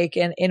that break,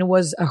 and it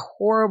was a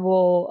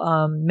horrible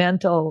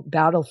mental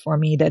battle for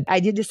me, that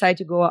I did decide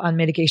to go on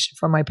medication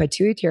for my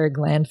pituitary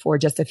gland for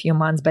just a few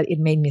months, but it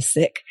made me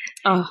sick.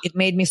 Oh. It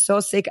made me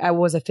so sick. I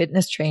was a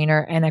fitness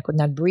trainer and I could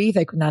not breathe.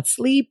 I could not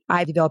sleep.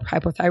 I developed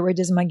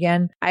hypothyroidism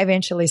again. I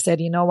eventually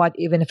said, you know what,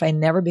 even if I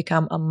never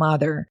become a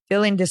mother,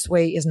 feeling this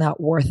way is not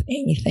worth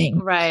anything.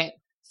 Right.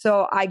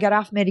 So I got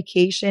off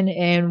medication,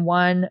 and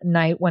one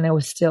night when I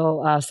was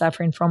still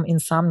suffering from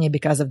insomnia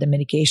because of the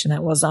medication I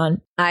was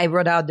on, I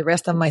wrote out the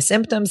rest of my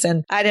symptoms,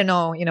 and I don't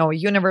know,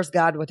 universe,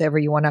 God, whatever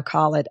you want to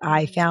call it.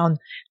 I found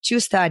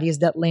 2 studies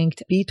that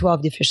linked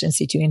B12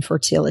 deficiency to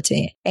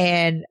infertility.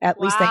 And at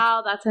least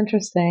that's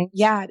interesting.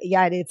 Yeah,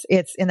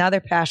 it's another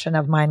passion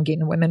of mine,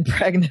 getting women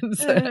pregnant.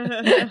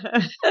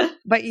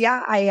 But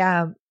yeah,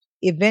 I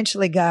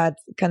eventually got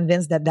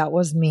convinced that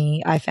was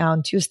me. I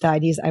found 2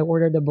 studies. I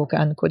ordered a book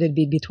on Could It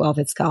Be B12?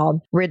 It's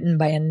called, written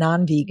by a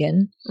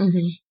non-vegan.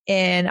 Mm-hmm.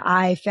 And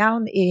I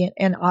found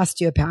an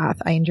osteopath.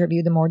 I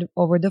interviewed him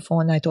over the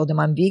phone. I told him,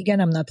 "I'm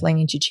vegan. I'm not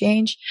planning to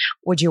change.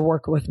 Would you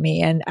work with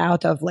me?" And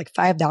out of like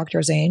 5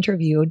 doctors I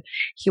interviewed,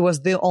 he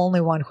was the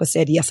only one who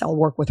said, "Yes, I'll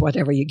work with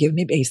whatever you give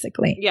me,"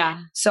 basically.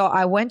 Yeah. So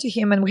I went to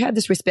him and we had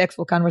this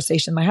respectful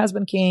conversation. My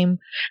husband came.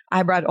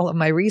 I brought all of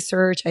my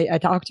research. I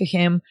talked to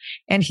him,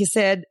 and he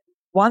said,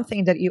 one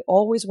thing that you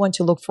always want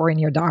to look for in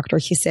your doctor,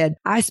 he said,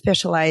 "I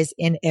specialize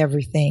in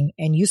everything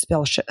and you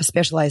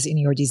specialize in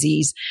your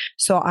disease.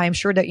 So I'm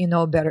sure that you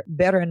know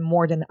better and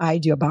more than I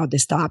do about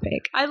this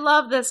topic." I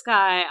love this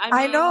guy.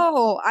 I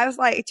know. I was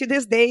like, to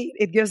this day,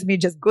 it gives me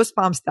just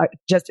goosebumps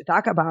just to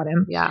talk about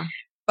him. Yeah.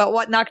 But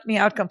what knocked me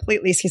out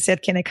completely is he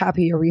said, "Can I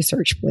copy your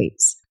research,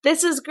 please?"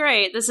 This is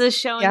great. This is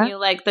showing you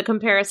like the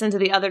comparison to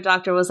the other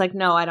doctor was like,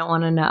 "No, I don't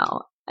want to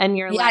know." And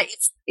you're like,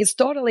 it's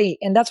totally,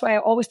 and that's why I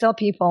always tell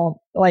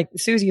people, like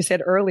Susie, you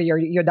said earlier,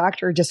 your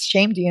doctor just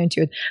shamed you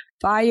into it.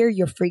 Fire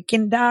your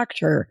freaking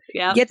doctor.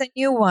 Yep. Get a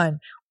new one.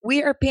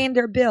 We are paying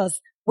their bills.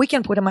 We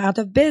can put them out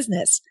of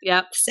business.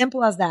 Yep.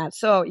 Simple as that.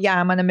 So yeah,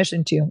 I'm on a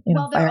mission to,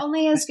 they're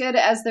only as good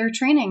as their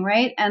training,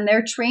 right? And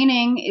their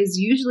training is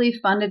usually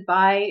funded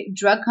by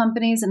drug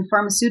companies and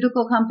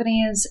pharmaceutical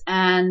companies.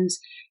 And,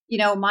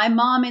 my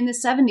mom in the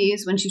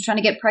 70s, when she was trying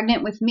to get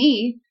pregnant with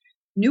me,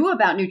 knew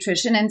about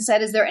nutrition and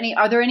said,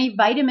 are there any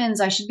vitamins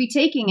I should be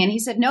taking? And he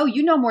said, "No,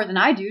 you know more than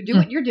I do. Do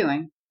what you're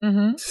doing."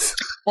 Mm-hmm.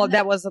 Well,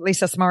 that was at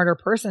least a smarter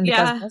person,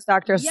 because most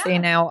doctors say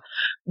now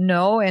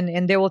no.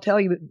 And they will tell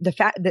you the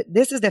fact that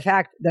this is the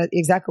fact that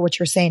exactly what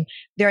you're saying.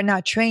 They're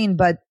not trained,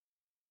 but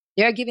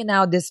they're giving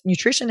out this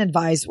nutrition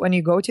advice when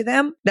you go to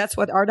them. That's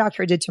what our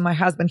doctor did to my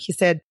husband. He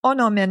said, oh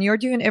no, man, you're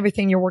doing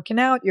everything. You're working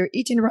out. You're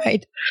eating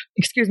right.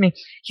 Excuse me.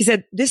 He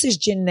said, this is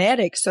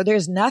genetic. So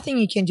there's nothing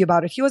you can do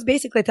about it. He was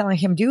basically telling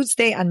him, dude,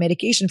 stay on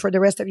medication for the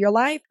rest of your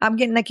life. I'm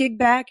getting a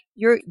kickback.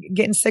 You're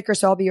getting sicker.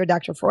 So I'll be your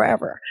doctor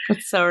forever.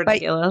 It's so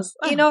ridiculous.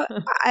 But,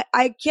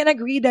 I can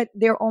agree that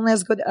they're only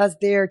as good as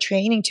their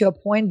training to a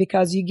point,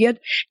 because you get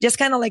just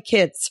kind of like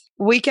kids.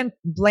 We can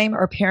blame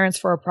our parents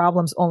for our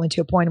problems only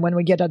to a point. When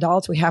we get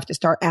adults, we have to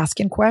start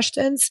asking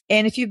questions.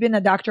 And if you've been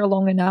a doctor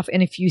long enough,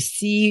 and if you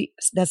see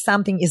that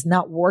something is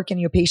not working,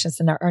 your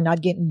patients are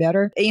not getting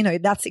better,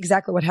 that's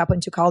exactly what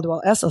happened to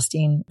Caldwell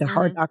Esselstyn, the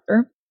heart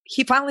doctor.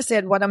 He finally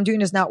said, what I'm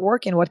doing is not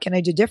working. What can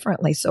I do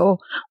differently? So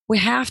we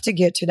have to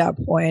get to that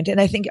point.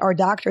 And I think our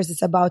doctors,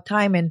 it's about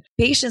time. And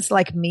patients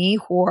like me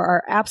who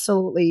are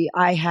absolutely,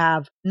 I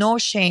have no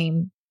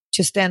shame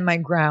to stand my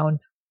ground.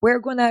 We're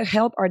going to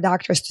help our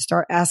doctors to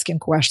start asking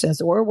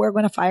questions, or we're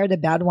going to fire the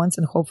bad ones,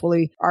 and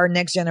hopefully our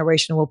next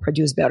generation will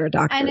produce better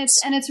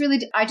doctors. And it's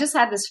really, I just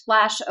had this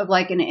flash of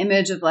like an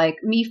image of like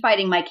me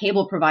fighting my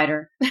cable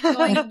provider.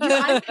 Going,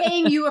 I'm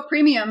paying you a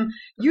premium.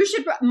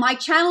 My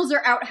channels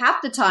are out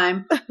half the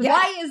time. Yeah.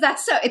 Why is that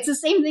so? It's the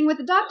same thing with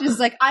the doctors. It's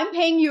like, I'm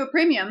paying you a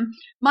premium.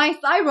 My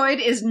thyroid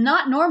is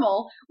not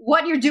normal.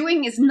 What you're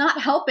doing is not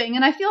helping,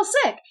 and I feel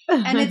sick.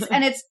 And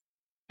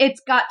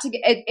it's got to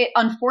get,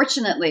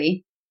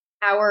 unfortunately,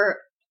 our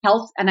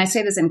health, and I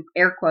say this in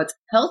air quotes,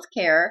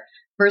 healthcare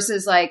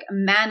versus like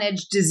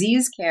managed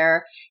disease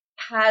care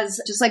has,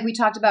 just like we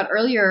talked about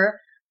earlier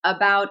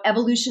about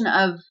evolution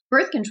of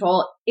birth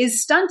control,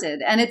 is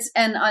stunted. And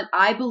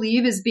I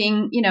believe is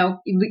being,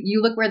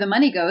 you look where the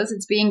money goes,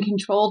 it's being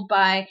controlled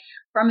by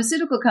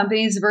pharmaceutical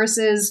companies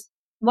versus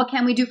what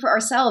can we do for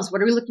ourselves?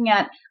 What are we looking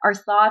at? Our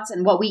thoughts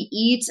and what we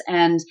eat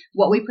and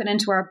what we put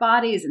into our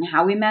bodies and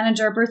how we manage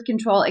our birth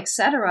control, et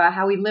cetera,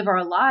 how we live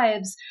our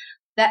lives.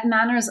 That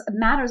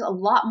matters a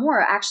lot more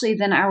actually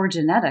than our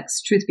genetics,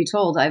 truth be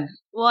told.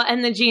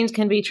 And the genes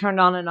can be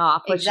turned on and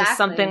off, which is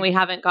something we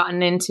haven't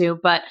gotten into,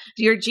 but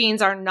your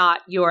genes are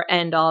not your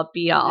end all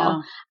be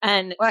all.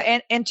 No.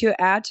 And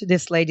to add to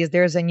this, ladies,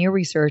 there's a new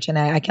research, and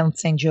I can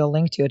send you a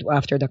link to it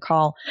after the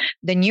call.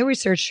 The new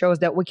research shows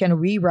that we can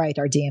rewrite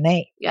our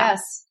DNA.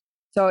 Yes.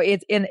 So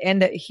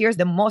here's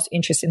the most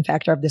interesting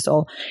factor of this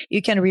all.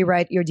 You can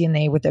rewrite your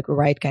DNA with the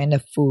right kind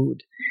of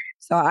food.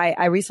 So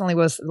I recently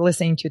was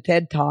listening to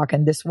TED Talk,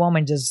 and this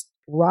woman just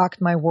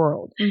rocked my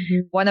world.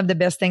 Mm-hmm. One of the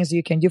best things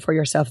you can do for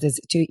yourself is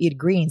to eat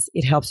greens.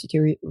 It helps you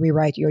to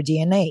rewrite your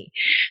DNA.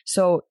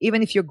 So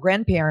even if your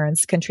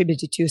grandparents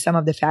contributed to some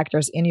of the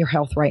factors in your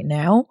health right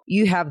now,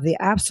 you have the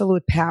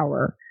absolute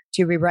power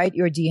to rewrite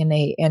your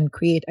DNA and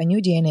create a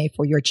new DNA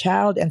for your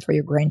child and for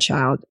your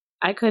grandchild.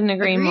 I couldn't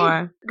agree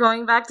more.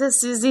 Going back to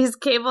Susie's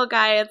cable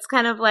guy, it's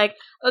kind of like,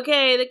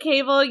 okay, the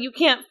cable, you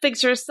can't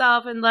fix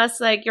yourself unless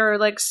like you're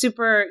like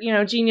super,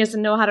 genius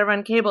and know how to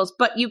run cables,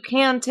 but you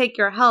can take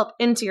your health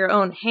into your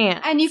own hands.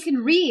 And you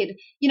can read,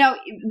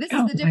 this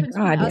is the difference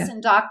between us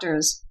and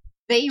doctors.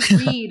 They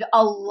read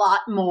a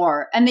lot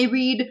more, and they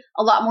read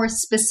a lot more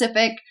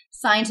specific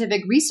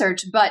scientific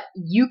research, but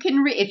you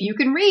can read, if you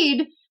can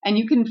read, and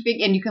you can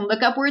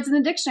look up words in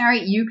the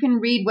dictionary. You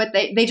can read what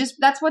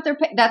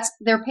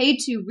they're paid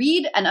to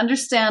read and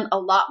understand a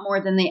lot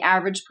more than the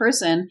average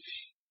person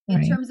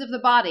in terms of the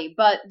body,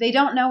 but they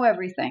don't know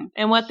everything.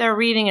 And what they're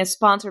reading is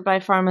sponsored by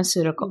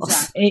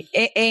pharmaceuticals.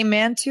 Exactly.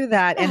 Amen to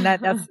that. And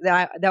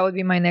that would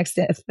be my next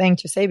thing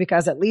to say,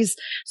 because at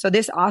least, so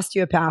this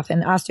osteopath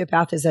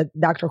is a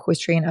doctor who is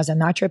trained as a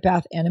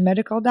naturopath and a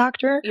medical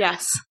doctor.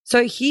 Yes.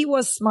 So he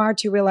was smart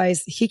to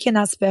realize he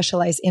cannot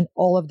specialize in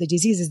all of the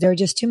diseases. There are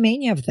just too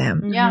many of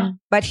them. Yeah.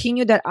 But he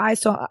knew that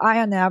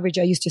on average,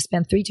 I used to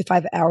spend 3 to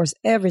 5 hours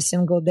every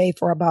single day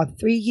for about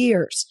 3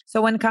 years.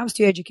 So when it comes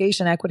to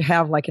education, I could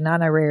have like an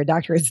honorary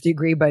doctorate's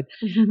degree, but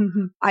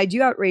I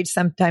do outrage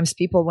sometimes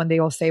people when they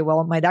will say,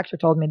 well, my doctor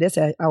told me this.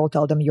 I will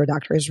tell them your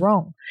doctor is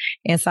wrong.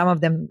 And some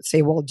of them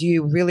say, well, do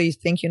you really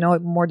think you know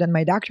it more than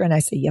my doctor? And I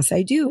say, yes,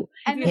 I do.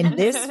 In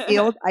this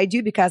field, I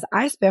do, because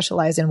I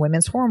specialize in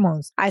women's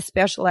hormones. I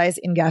specialize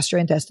in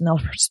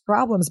gastrointestinal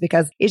problems,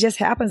 because it just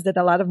happens that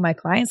a lot of my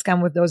clients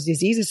come with those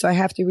diseases. So I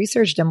have to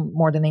research them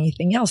more than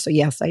anything else. So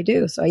yes, I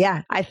do. So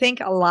yeah, I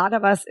think a lot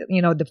of us,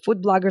 the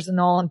food bloggers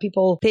and all, and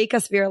people take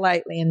us very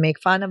lightly and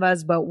make fun of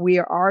us, but we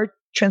are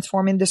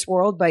transforming this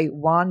world by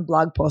one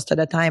blog post at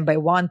a time, by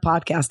one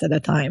podcast at a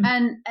time.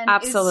 And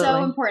absolutely, it's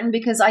so important,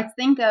 because I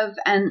think of,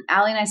 and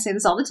Allie and I say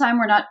this all the time,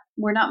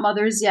 we're not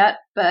mothers yet,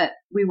 but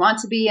we want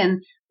to be,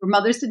 and we're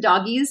mothers to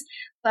doggies.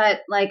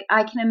 But like,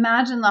 I can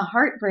imagine the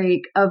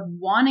heartbreak of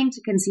wanting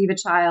to conceive a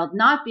child,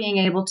 not being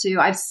able to.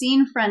 I've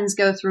seen friends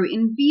go through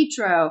in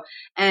vitro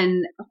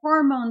and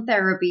hormone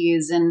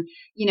therapies and,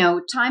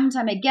 time and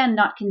time again,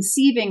 not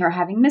conceiving or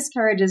having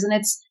miscarriages. And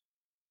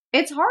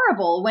it's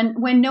horrible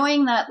when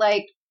knowing that,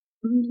 like,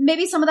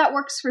 maybe some of that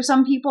works for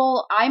some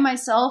people. I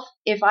myself,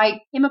 if I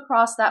came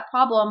across that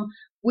problem,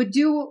 would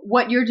do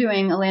what you're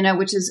doing, Elena,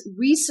 which is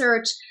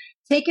research,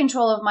 take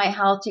control of my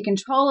health, take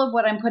control of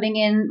what I'm putting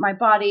in my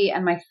body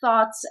and my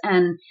thoughts,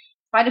 and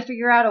try to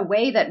figure out a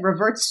way that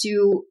reverts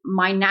to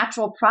my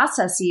natural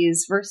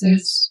processes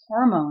versus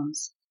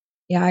hormones.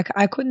 Yeah,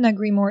 I couldn't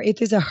agree more.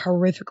 It is a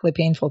horrifically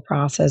painful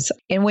process.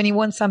 And when you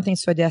want something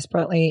so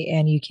desperately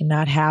and you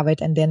cannot have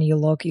it, and then you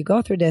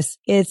go through this,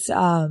 it's,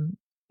 God,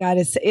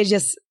 it's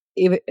just,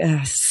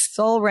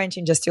 soul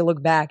wrenching just to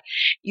look back.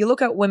 You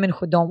look at women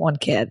who don't want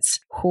kids,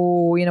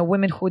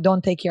 women who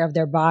don't take care of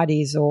their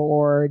bodies,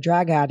 or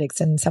drug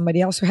addicts, and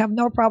somebody else who have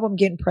no problem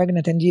getting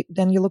pregnant. And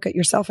then you look at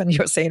yourself and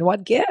you're saying,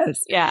 what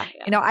gives? Yeah.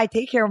 I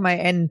take care of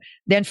and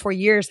then for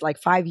years, like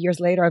 5 years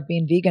later of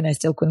being vegan, I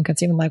still couldn't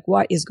conceive. I'm like,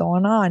 what is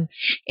going on?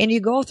 And you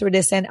go through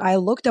this, and I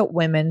looked at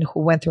women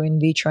who went through in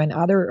vitro and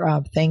other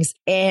things,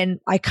 and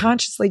I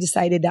consciously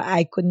decided that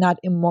I could not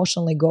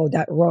emotionally go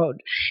that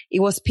road.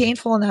 It was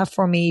painful enough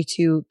for me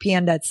to pee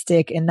on that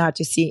stick and not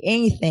to see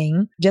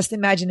anything. Just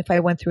imagine if I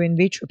went through in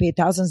vitro, paid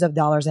thousands of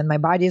dollars, and my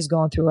body is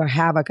going through a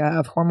havoc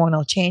of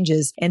hormonal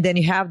changes. And then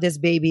you have this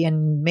baby,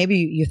 and maybe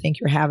you think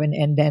you're having,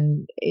 and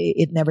then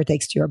it never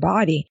takes to your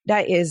body.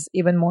 That is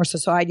even more so.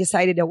 So I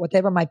decided that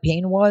whatever my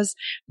pain was,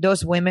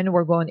 those women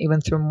were going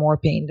even through more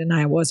pain than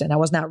I was. And I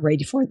was not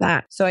ready for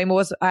that. So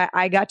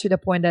I got to the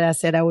point that I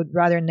said, I would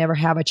rather never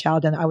have a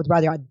child, and I would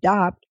rather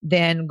adopt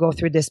than go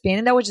through this pain.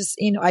 And that was just,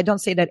 I don't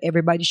say that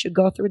everybody should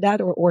go through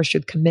that or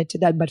should commit to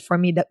that. But for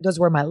me, those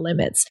were my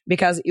limits,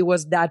 because it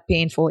was that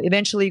painful.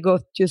 Eventually you go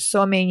to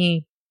so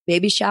many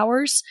baby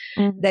showers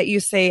that you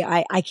say,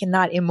 I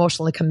cannot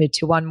emotionally commit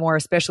to one more,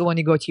 especially when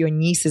you go to your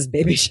niece's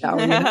baby shower,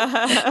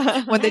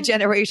 when the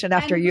generation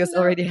after you is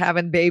already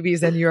having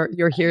babies, and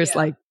you're here is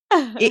like,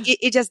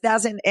 it just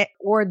doesn't,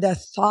 or the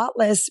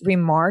thoughtless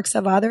remarks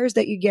of others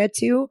that you get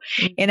to.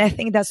 And I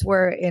think that's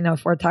where,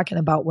 if we're talking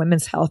about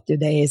women's health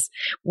today, is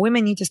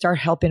women need to start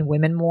helping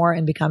women more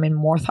and becoming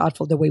more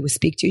thoughtful the way we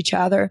speak to each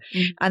other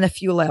on a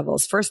few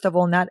levels. First of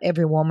all, not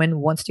every woman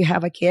wants to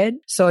have a kid.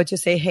 So to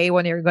say, hey,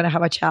 when you're going to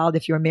have a child,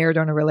 if you're married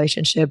or in a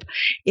relationship,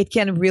 it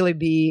can really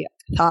be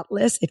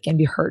thoughtless. It can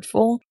be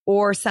hurtful.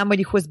 Or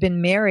somebody who's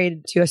been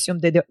married to assume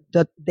that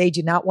they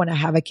do not want to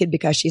have a kid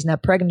because she's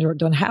not pregnant or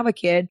don't have a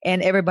kid.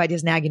 And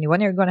everybody's nagging you. When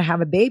you're going to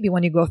have a baby,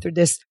 when you go through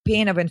this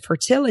pain of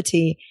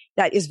infertility,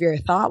 that is very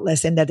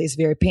thoughtless and that is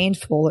very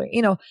painful.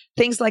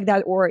 Things like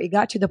that. Or it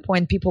got to the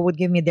point people would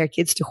give me their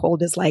kids to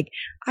hold. It's like,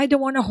 I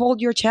don't want to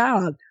hold your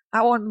child.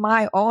 I want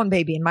my own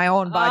baby in my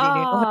own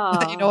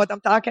body. You know what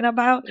I'm talking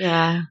about?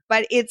 Yeah.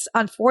 But it's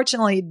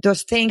unfortunately,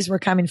 those things were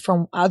coming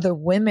from other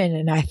women.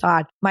 And I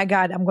thought, my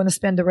God, I'm going to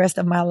spend the rest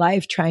of my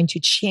life trying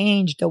to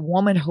change the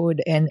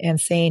womanhood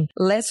and saying,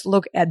 let's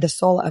look at the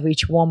soul of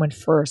each woman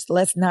first.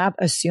 Let's not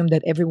assume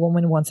that every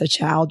woman wants a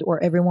child,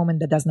 or every woman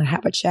that does not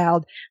have a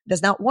child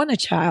does not want a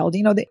child.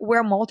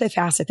 We're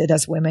multifaceted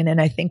as women.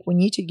 And I think we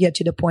need to get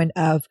to the point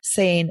of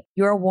saying,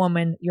 you're a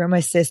woman, you're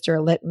my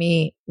sister. Let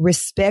me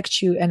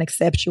respect you and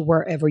accept you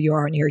wherever you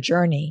are on your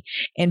journey.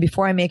 And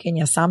before I make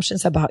any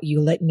assumptions about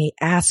you, let me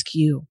ask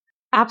you.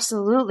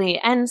 Absolutely.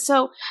 And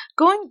so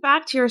going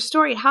back to your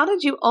story, how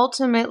did you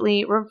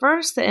ultimately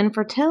reverse the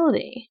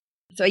infertility?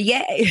 So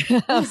yay.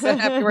 I'm so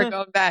happy we're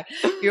going back.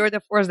 You're the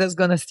force that's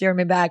going to steer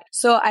me back.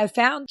 So I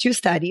found 2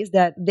 studies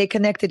that they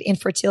connected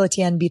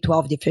infertility and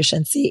B12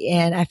 deficiency.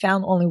 And I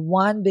found only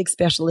one big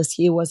specialist.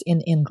 He was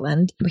in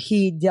England.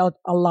 He dealt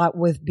a lot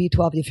with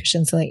B12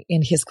 deficiency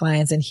in his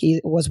clients. And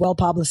he was well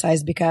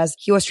publicized because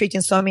he was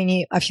treating so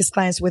many of his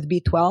clients with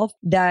B12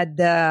 that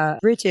the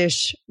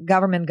British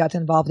government got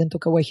involved and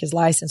took away his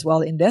license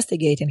while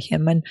investigating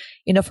him. And,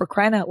 for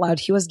crying out loud,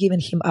 he was giving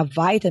him a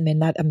vitamin,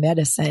 not a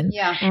medicine.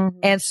 Yeah. Mm-hmm.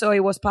 And so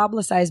it was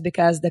publicized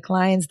because the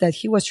clients that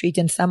he was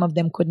treating, some of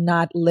them could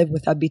not live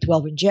without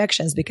B12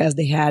 injections because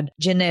they had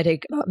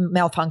genetic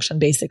malfunction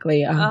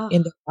basically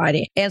in their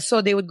body. And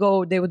so they would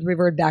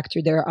revert back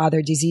to their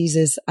other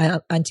diseases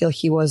until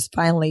he was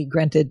finally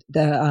granted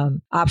the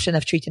option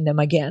of treating them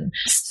again.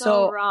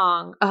 So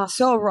wrong.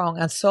 So wrong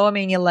on so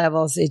many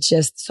levels. It's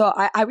just, so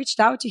I reached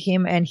out to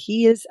him, and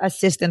he is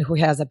assistant who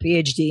has a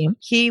PhD.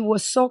 He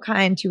was so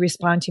kind to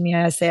respond to me.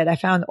 I said, I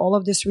found all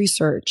of this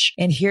research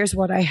and here's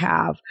what I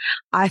have.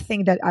 I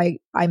think that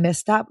I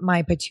messed up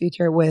my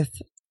pituitary with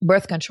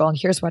birth control, and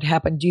here's what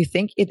happened. Do you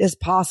think it is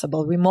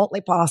possible, remotely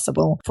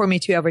possible, for me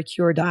to ever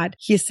cure that?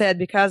 He said,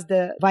 because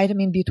the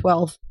vitamin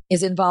B12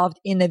 is involved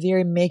in the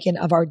very making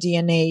of our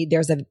DNA,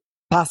 there's a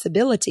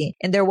possibility.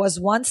 And there was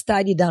one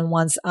study done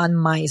once on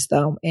mice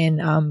though.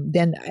 And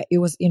then it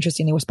was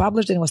interesting. It was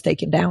published and it was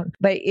taken down.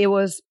 But it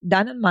was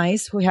done on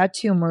mice who had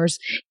tumors,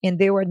 and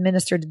they were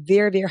administered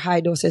very, very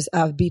high doses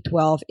of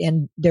B12,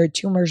 and their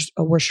tumors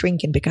were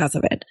shrinking because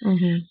of it.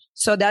 Mm-hmm.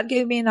 So that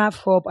gave me enough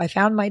hope. I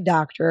found my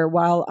doctor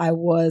while I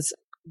was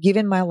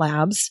given my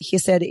labs. He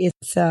said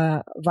it's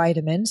a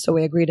vitamin. So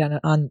we agreed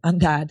on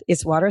that.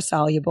 It's water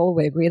soluble.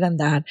 We agreed on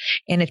that.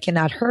 And it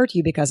cannot hurt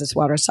you because it's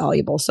water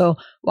soluble. So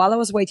while I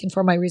was waiting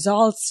for my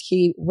results,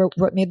 he wrote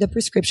me the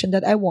prescription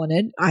that I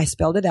wanted. I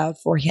spelled it out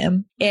for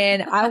him.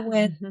 And I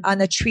went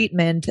on a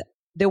treatment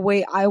the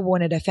way I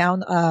wanted. I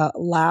found a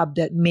lab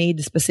that made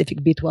the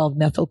specific B12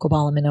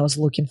 methylcobalamin I was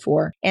looking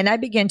for. And I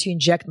began to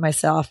inject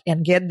myself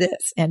and get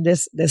this. And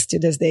this to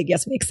this day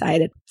gets me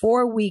excited.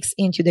 4 weeks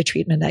into the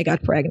treatment, I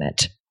got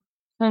pregnant.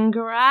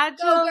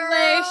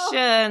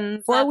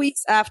 Congratulations. 4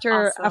 weeks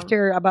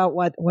after about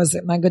what was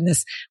it? My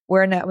goodness.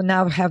 We're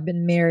now have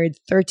been married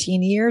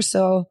 13 years.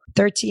 So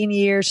 13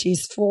 years,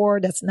 she's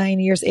 4, that's 9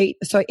 years, 8.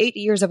 So 8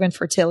 years of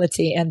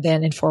infertility. And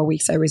then in 4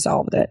 weeks, I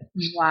resolved it.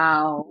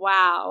 Wow.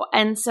 Wow.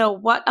 And so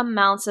what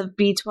amounts of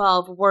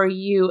B12 were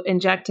you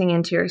injecting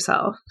into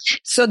yourself?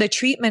 So the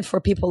treatment for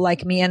people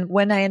like me, and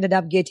when I ended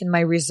up getting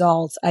my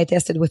results, I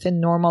tested within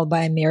normal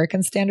by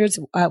American standards.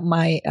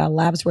 My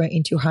labs were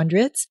in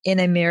 200s. In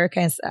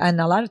America,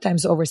 and a lot of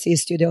times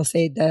overseas too, they'll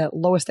say the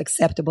lowest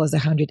acceptable is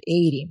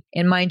 180.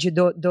 And mind you,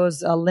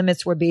 those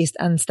limits were based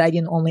on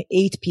studying only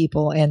 8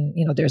 people. And,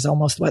 there's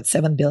almost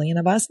 7 billion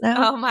of us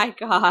now. Oh my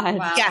God.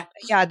 Wow.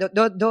 Yeah.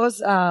 Those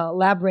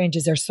lab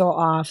ranges are so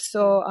off.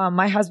 So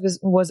my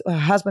husband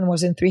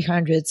was in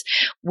 300s.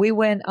 We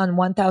went on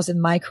 1,000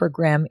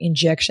 microgram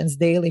injections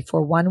daily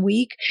for 1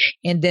 week.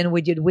 And then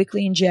we did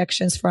weekly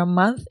injections for a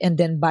month. And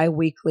then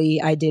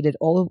bi-weekly, I did it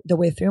all the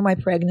way through my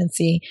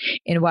pregnancy.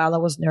 And while I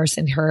was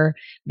nursing her,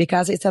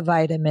 because it's a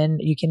vitamin,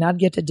 you cannot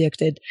get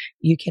addicted.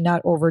 You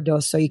cannot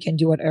overdose. So you can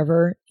do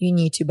whatever you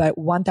need to. But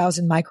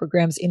 1,000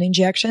 micrograms in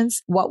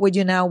injections. What we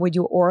do now, we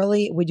do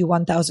orally. We do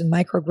 1,000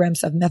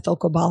 micrograms of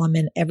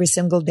methylcobalamin every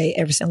single day,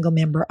 every single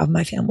member of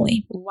my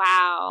family.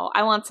 Wow.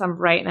 I want some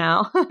right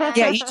now.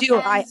 Yeah, you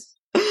do.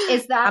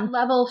 Is that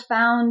level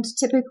found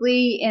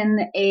typically in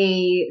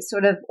a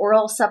sort of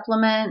oral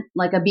supplement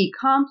like a B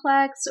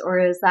complex, or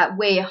is that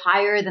way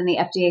higher than the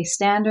FDA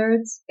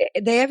standards?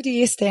 The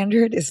FDA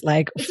standard is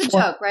like It's a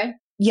joke, right?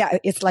 Yeah,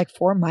 it's like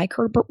 4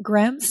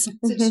 micrograms.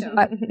 It's a joke.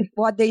 But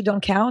what they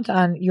don't count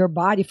on your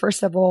body,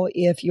 first of all,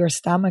 if your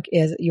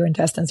your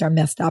intestines are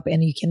messed up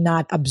and you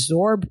cannot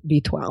absorb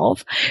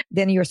B12,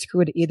 then you're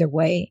screwed either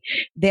way.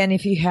 Then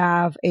if you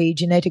have a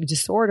genetic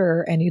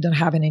disorder and you don't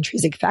have an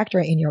intrinsic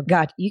factor in your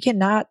gut, you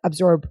cannot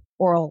absorb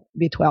oral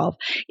B12.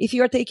 If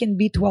you're taking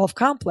B12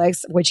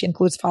 complex, which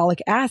includes folic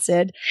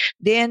acid,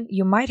 then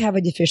you might have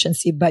a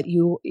deficiency, but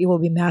it will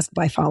be masked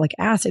by folic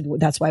acid.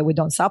 That's why we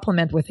don't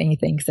supplement with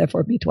anything except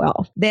for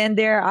B12. Then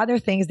there are other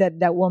things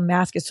that will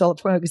mask it. So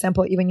for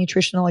example, even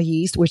nutritional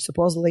yeast, which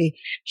supposedly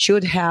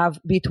should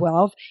have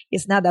B12,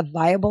 is not a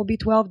viable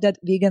B12 that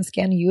vegans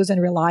can use and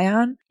rely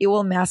on. It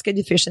will mask a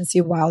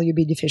deficiency while you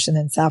be deficient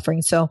and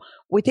suffering. So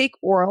we take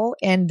oral,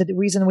 and the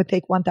reason we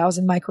take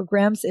 1,000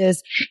 micrograms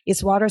is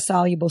it's water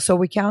soluble. So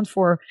we count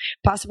for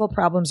possible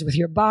problems with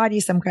your body,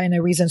 some kind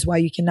of reasons why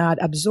you cannot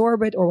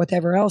absorb it or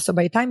whatever else. So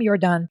by the time you're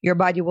done, your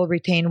body will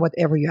retain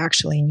whatever you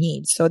actually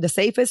need. So the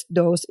safest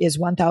dose is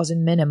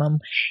 1,000 minimum.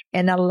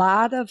 And a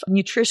lot of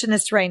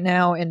nutritionists right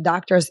now and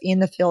doctors in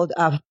the field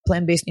of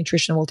plant-based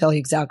nutrition will tell you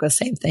exactly the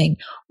same thing.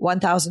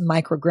 1,000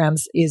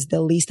 micrograms is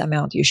the least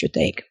amount you should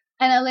take.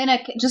 And Elena,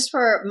 just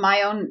for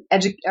my own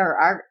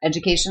our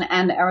education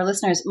and our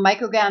listeners,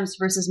 micrograms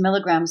versus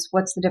milligrams,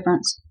 what's the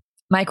difference?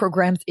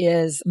 Micrograms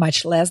is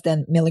much less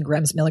than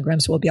milligrams.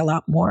 Milligrams will be a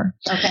lot more.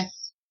 Okay.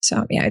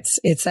 So yeah,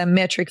 it's a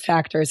metric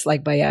factor. It's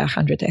like by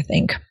 100, I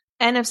think.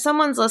 And if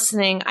someone's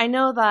listening, I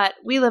know that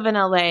we live in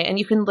LA and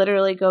you can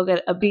literally go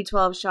get a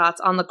B12 shots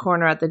on the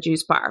corner at the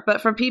juice bar. But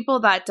for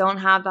people that don't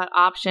have that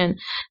option,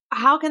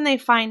 how can they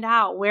find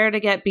out where to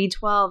get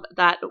B12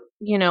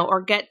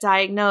 or get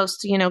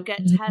diagnosed,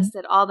 get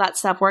tested, all that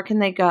stuff? Where can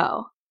they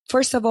go?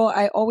 First of all,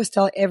 I always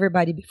tell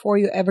everybody before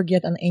you ever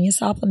get on any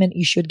supplement,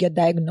 you should get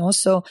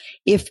diagnosed. So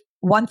if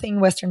one thing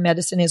Western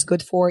medicine is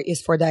good for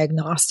is for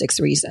diagnostics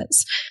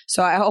reasons.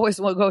 So I always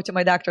will go to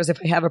my doctors if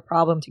I have a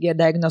problem to get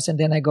diagnosed, and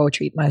then I go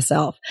treat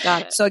myself.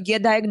 Got it. So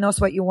get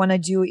diagnosed. What you want to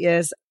do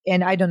is,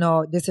 and I don't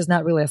know, this is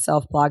not really a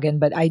self-plugin,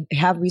 but I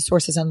have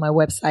resources on my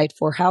website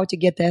for how to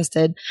get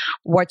tested,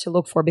 what to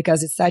look for,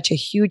 because it's such a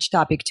huge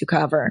topic to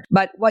cover.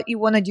 But what you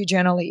want to do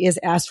generally is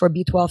ask for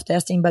B12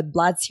 testing, but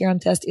blood serum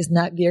test is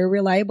not very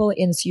reliable,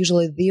 and it's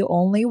usually the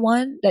only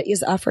one that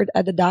is offered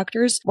at the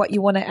doctors. What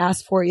you want to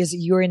ask for is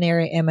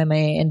urinary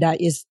MMA, and that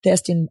is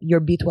testing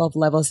your B12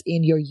 levels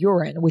in your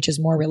urine, which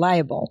is more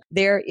reliable.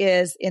 There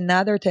is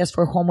another test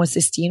for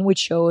homocysteine, which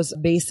shows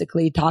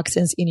basically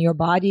toxins in your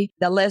body.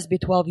 The less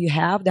B12 you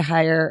have, the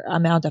higher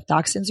amount of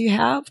toxins you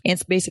have. And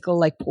it's basically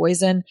like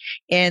poison.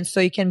 And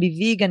so you can be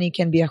vegan, you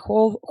can be a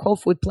whole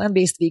food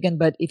plant-based vegan,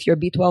 but if your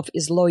B12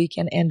 is low, you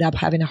can end up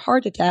having a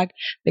heart attack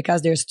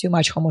because there's too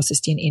much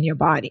homocysteine in your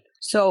body.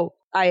 So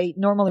I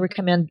normally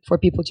recommend for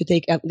people to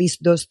take at least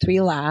those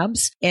 3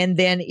 labs. And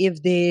then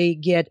if they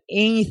get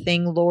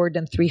anything lower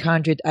than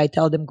 300, I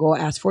tell them go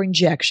ask for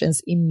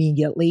injections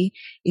immediately.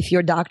 If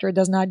your doctor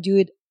does not do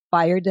it,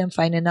 fire them,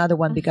 find another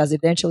one, because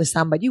eventually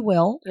somebody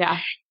will. Yeah.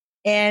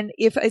 And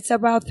if it's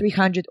about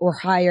 300 or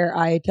higher,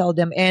 I tell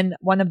them, and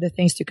one of the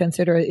things to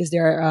consider is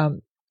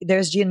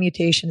there's gene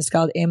mutations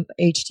called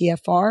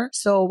HTFR.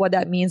 So what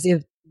that means,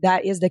 if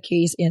that is the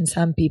case in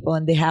some people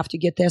and they have to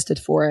get tested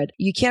for it,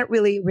 you can't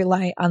really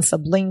rely on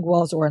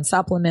sublinguals or on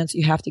supplements.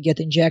 You have to get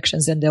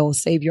injections, and they will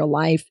save your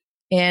life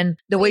And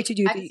the way Wait, to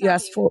do I it, have to you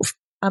ask stop for,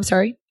 I'm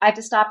sorry? I have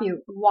to stop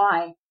you.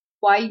 Why?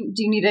 Why do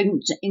you need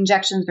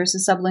injections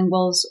versus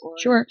sublinguals or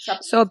Sure.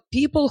 supplements? So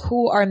people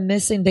who are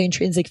missing the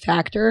intrinsic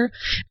factor,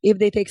 if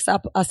they take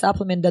a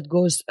supplement that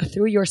goes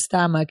through your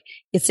stomach,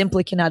 it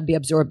simply cannot be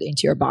absorbed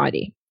into your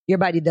body. Your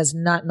body does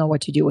not know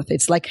what to do with it.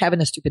 It's like having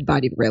a stupid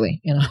body,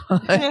 really.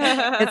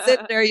 It's in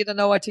there. You don't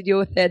know what to do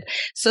with it.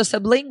 So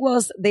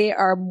sublinguals, they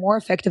are more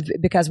effective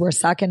because we're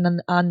sucking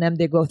on them.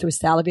 They go through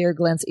salivary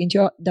glands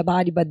into the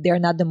body, but they're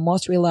not the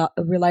most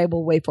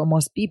reliable way for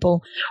most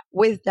people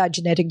with that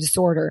genetic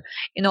disorder.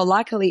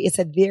 Luckily, it's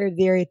a very,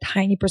 very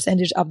tiny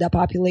percentage of the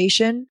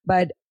population,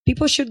 but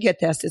people should get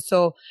tested.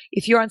 So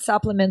if you're on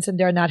supplements and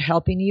they're not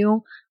helping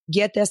you,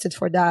 get tested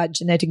for that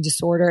genetic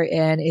disorder,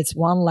 and it's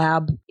one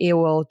lab. It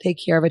will take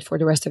care of it for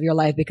the rest of your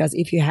life, because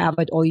if you have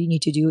it, all you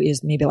need to do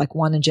is maybe like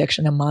 1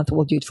 injection a month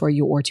will do it for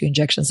you, or 2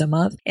 injections a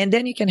month. And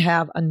then you can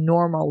have a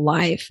normal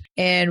life.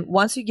 And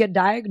once you get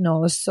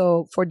diagnosed,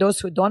 so for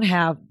those who don't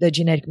have the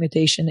genetic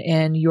mutation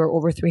and you're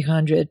over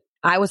 300,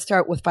 I would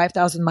start with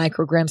 5,000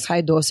 micrograms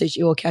high dosage.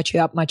 It will catch you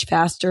up much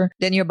faster.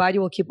 Then your body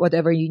will keep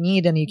whatever you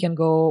need, and you can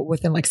go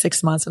within like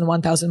 6 months on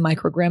 1,000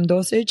 microgram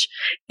dosage.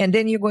 And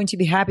then you're going to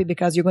be happy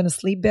because you're going to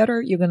sleep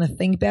better. You're going to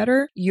think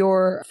better.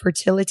 Your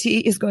fertility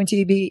is going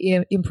to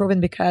be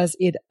improving because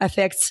it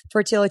affects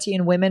fertility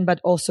in women,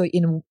 but also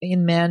in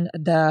men.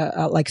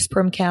 The like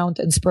sperm count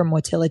and sperm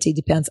motility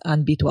depends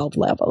on B12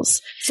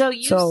 levels. So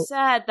you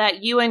said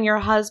that you and your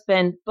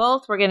husband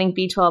both were getting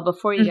B12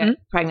 before you get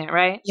pregnant,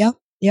 right? Yep.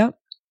 Yep.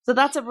 So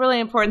that's a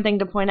really important thing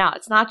to point out.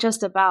 It's not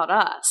just about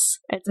us.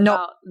 It's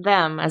about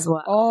them as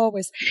well.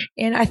 Always.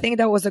 And I think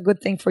that was a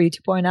good thing for you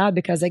to point out,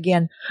 because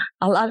again,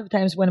 a lot of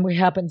times when we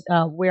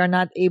are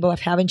not able of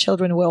having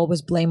children, we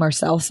always blame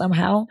ourselves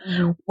somehow,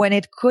 when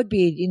it could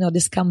be,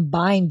 this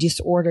combined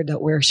disorder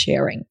that we're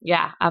sharing.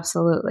 Yeah,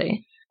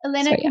 absolutely.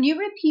 Elena, can you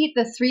repeat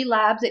the 3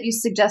 labs that you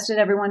suggested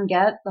everyone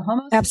get? The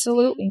homocysteine?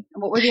 Absolutely.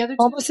 And what were the other 2?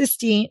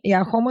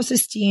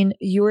 Homocysteine,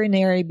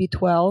 urinary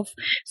B12,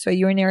 so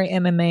urinary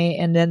MMA,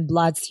 and then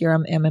blood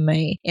serum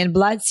MMA. And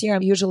blood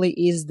serum usually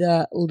is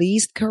the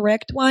least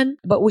correct one,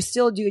 but we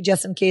still do it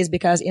just in case,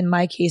 because in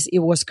my case, it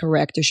was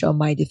correct to show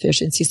my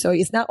deficiency. So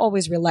it's not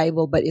always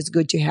reliable, but it's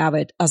good to have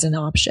it as an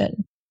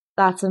option.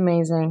 That's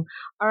amazing.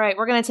 All right,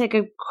 we're going to take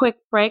a quick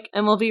break,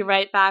 and we'll be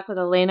right back with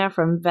Elena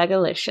from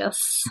Vegalicious.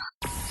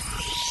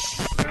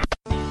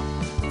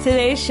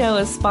 Today's show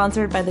is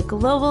sponsored by the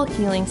Global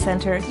Healing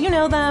Center. You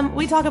know them.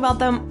 We talk about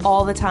them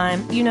all the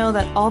time. You know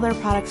that all their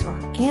products are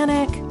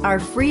organic, are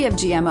free of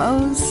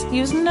GMOs,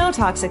 use no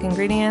toxic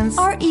ingredients,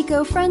 are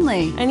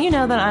eco-friendly. And you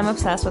know that I'm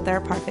obsessed with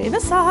their Parfait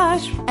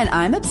Massage. And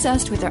I'm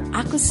obsessed with their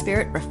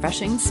AquaSpirit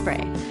Refreshing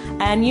Spray.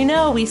 And you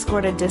know we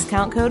scored a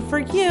discount code for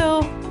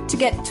you to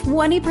get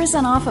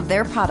 20% off of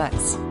their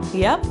products.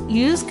 Yep,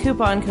 use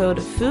coupon code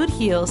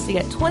FOODHEALS to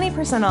get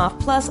 20% off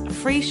plus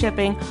free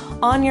shipping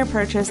on your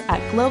purchase at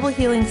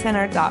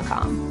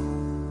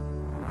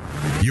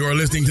globalhealingcenter.com. You're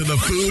listening to the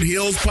Food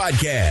Heals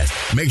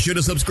Podcast. Make sure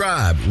to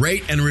subscribe,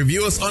 rate, and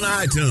review us on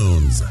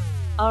iTunes.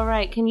 All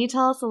right, can you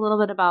tell us a little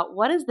bit about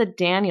what is the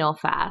Daniel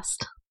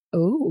fast?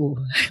 Ooh,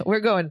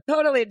 we're going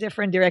totally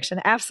different direction.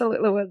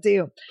 Absolutely will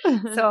do.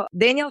 So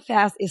Daniel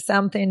fast is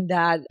something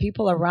that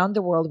people around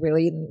the world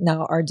really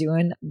now are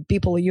doing.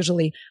 People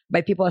usually, by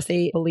people I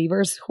say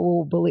believers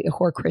who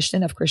are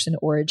Christian, of Christian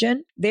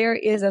origin. There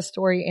is a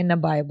story in the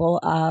Bible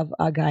of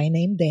a guy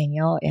named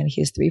Daniel and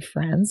his 3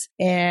 friends.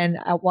 And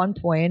at one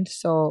point,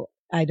 so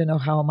I don't know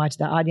how much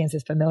the audience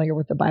is familiar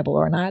with the Bible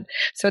or not.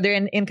 So they're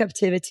in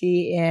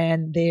captivity,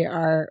 and they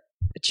are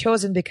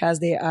chosen because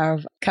they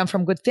come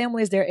from good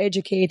families. They're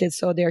educated,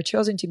 so they're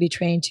chosen to be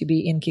trained to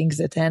be in king's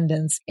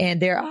attendance,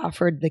 and they're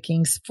offered the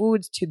king's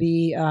food to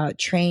be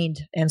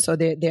trained. And so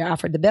they're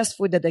offered the best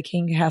food that the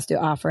king has to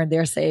offer, and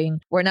they're saying,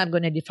 we're not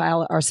going to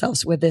defile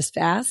ourselves with this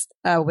fast,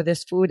 with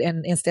this food,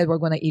 and instead we're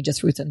going to eat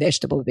just fruits and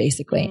vegetables,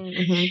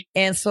 basically.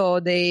 And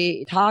so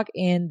they talk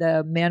in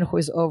the man who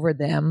is over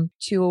them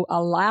to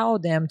allow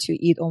them to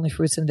eat only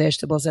fruits and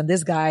vegetables. And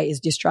this guy is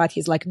distraught.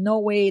 He's like, no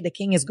way, the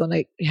king is going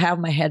to have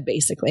my head,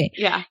 basically.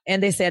 Yeah.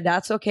 And they said,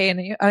 that's okay.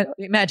 And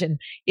imagine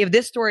if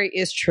this story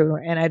is true,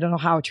 and I don't know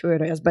how true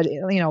it is, but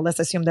let's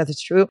assume that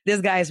it's true.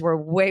 These guys were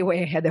way,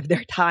 way ahead of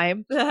their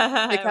time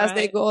because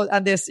they go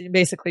on this,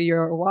 basically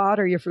your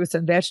water, your fruits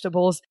and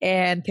vegetables.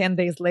 And 10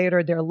 days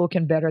later, they're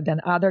looking better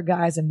than other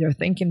guys, and they're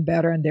thinking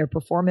better, and they're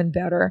performing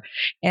better.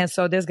 And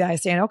so this guy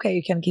is saying, okay,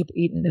 you can keep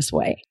eating this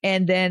way.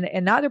 And then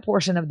another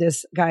portion of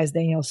this guy's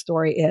Daniel's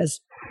story is,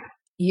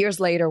 years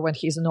later, when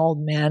he's an old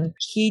man,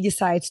 he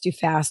decides to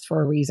fast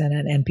for a reason.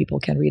 And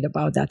people can read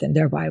about that in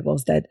their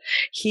Bibles, that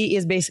he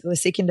is basically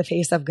seeking the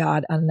face of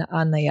God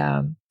on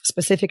a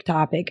specific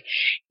topic.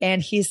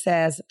 And he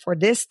says, for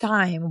this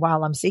time,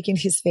 while I'm seeking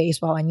his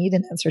face, while I need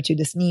an answer to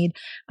this need,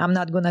 I'm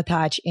not going to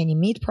touch any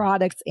meat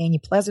products, any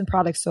pleasant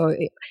products. So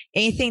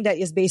anything that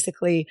is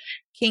basically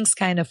king's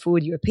kind of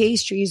food, your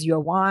pastries, your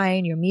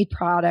wine, your meat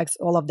products,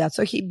 all of that.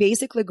 So he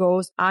basically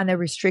goes on a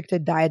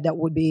restricted diet that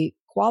would be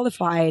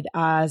qualified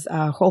as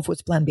Whole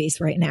Foods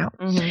plant-based right now.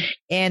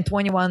 And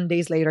 21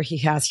 days later, he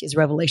has his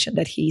revelation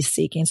that he's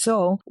seeking.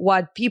 So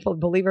what people,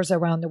 believers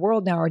around the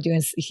world now are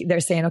doing, they're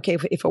saying, okay,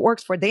 if it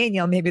works for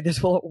Daniel, maybe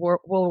this will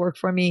work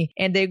for me.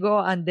 And they go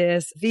on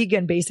this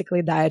vegan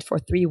basically diet for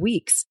 3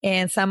 weeks.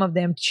 And some of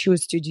them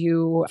choose to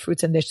do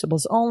fruits and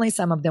vegetables only.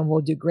 Some of them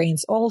will do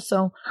grains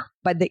also.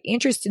 But the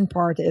interesting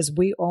part is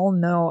we all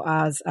know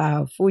as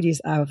foodies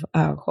of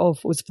Whole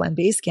Foods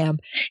Plant-Based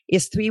Camp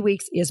is 3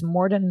 weeks is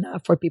more than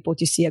enough for people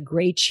to see a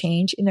great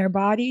change in their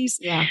bodies.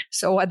 Yeah.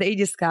 So what they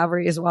discover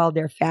is while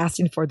they're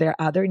fasting for their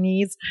other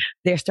needs,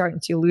 they're starting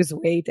to lose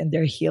weight and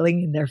they're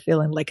healing and they're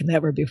feeling like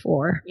never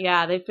before.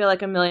 Yeah, they feel like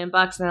 $1 million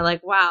and they're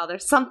like, wow,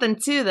 there's something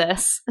to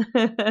this.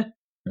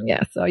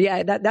 Yeah. So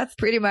yeah, that's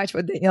pretty much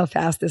what Daniel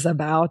Fast is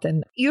about.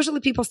 And usually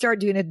people start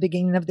doing it at the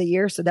beginning of the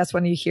year. So that's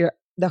when you hear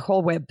the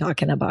whole web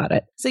talking about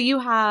it. So you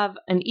have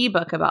an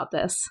ebook about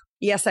this.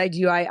 Yes, I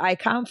do. I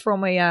come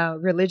from a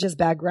religious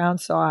background,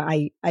 so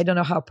I don't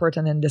know how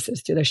pertinent this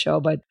is to the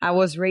show, but I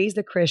was raised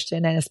a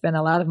Christian and I spent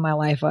a lot of my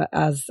life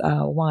as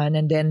one.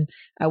 And then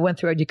I went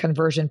through a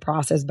deconversion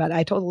process, but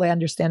I totally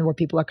understand where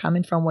people are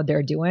coming from, what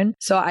they're doing.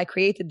 So I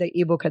created the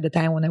ebook at the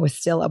time when I was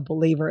still a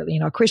believer,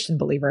 a Christian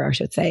believer, I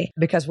should say,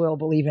 because we all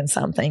believe in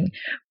something.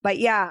 But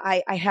yeah,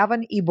 I have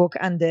an ebook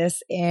on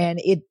this,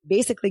 and it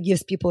basically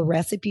gives people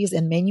recipes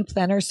and menu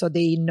planners so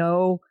they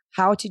know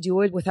how to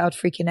do it without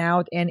freaking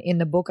out. And in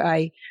the book,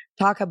 I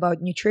talk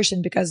about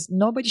nutrition because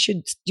nobody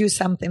should do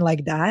something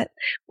like that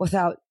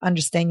without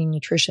understanding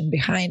nutrition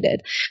behind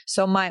it.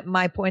 So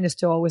my point is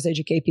to always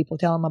educate people,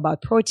 tell them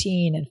about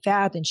protein and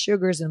fat and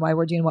sugars and why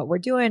we're doing what we're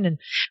doing, and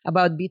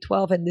about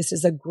B12. And this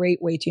is a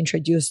great way to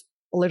introduce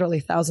literally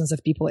thousands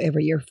of people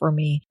every year for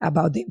me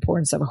about the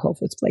importance of a whole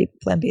foods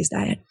plant-based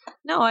diet.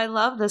 No, I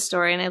love the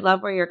story and I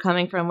love where you're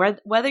coming from.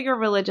 Whether you're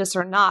religious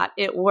or not,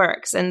 it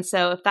works. And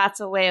so if that's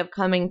a way of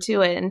coming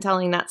to it and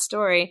telling that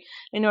story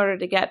in order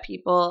to get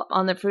people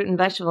on the fruit and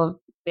vegetable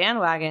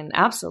bandwagon,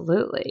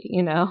 absolutely,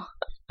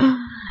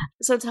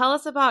 So tell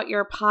us about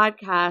your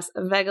podcast,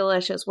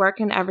 Vegalicious. Where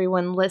can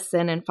everyone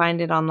listen and find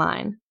it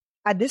online?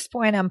 At this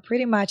point, I'm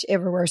pretty much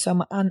everywhere. So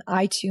I'm on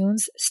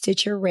iTunes,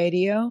 Stitcher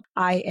Radio.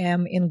 I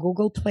am in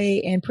Google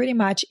Play and pretty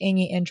much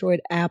any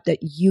Android app that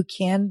you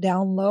can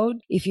download.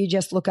 If you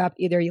just look up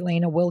either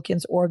Elena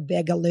Wilkins or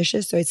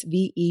Vegalicious, so it's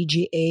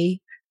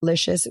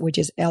VEGA-licious, which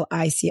is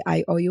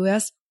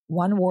LICIOUS.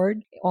 One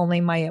word,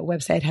 only my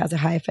website has a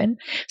hyphen.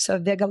 So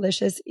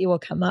Vegalicious, it will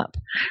come up.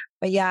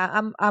 But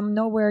yeah, I'm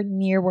nowhere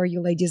near where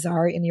you ladies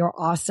are in your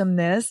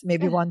awesomeness.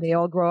 Maybe one day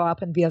I'll grow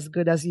up and be as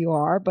good as you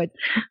are, but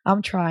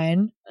I'm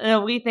trying.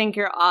 We think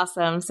you're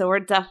awesome. So we're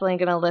definitely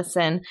going to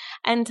listen.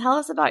 And tell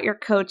us about your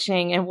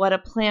coaching and what a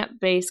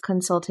plant-based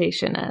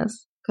consultation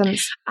is.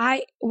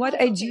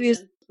 What I do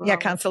is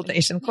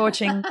consultation,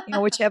 coaching,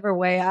 whichever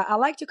way. I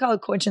like to call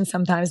it coaching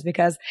sometimes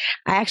because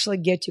I actually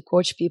get to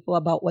coach people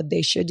about what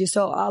they should do.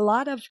 So a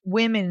lot of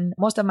women,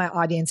 most of my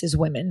audience is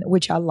women,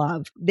 which I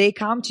love. They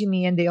come to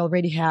me and they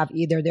already have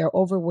either they're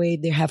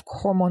overweight, they have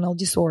hormonal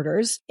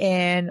disorders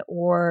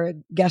or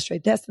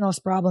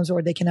gastrointestinal problems,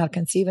 or they cannot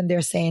conceive. And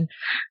they're saying,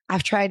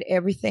 I've tried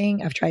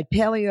everything. I've tried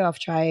paleo. I've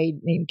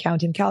tried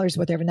counting calories,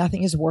 whatever.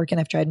 Nothing is working.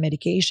 I've tried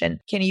medication.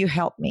 Can you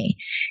help me?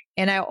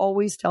 And I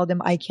always tell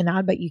them, I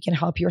cannot, but you can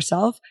help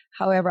yourself.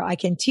 However, I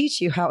can teach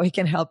you how you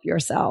can help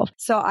yourself.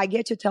 So I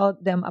get to tell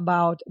them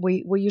about,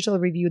 we usually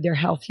review their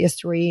health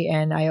history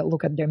and I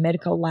look at their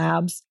medical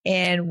labs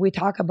and we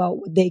talk about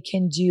what they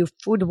can do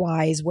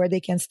food-wise, where they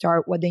can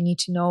start, what they need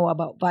to know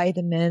about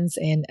vitamins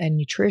and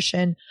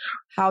nutrition.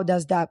 How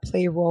does that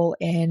play a role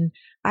in?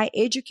 I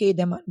educate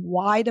them on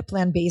why the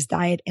plant-based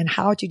diet and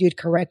how to do it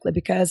correctly,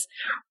 because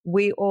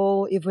we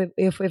all,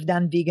 if we've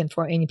done vegan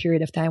for any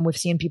period of time, we've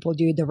seen people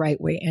do it the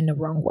right way and the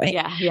wrong way.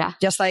 Yeah.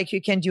 Just like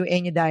you can do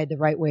any diet the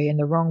right way and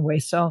the wrong way.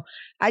 So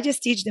I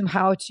just teach them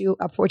how to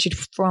approach it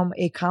from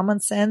a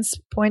common sense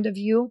point of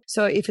view.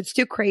 So if it's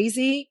too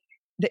crazy,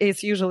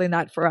 it's usually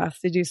not for us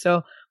to do.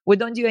 So we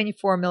don't do any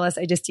formulas.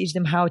 I just teach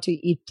them how to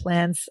eat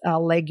plants,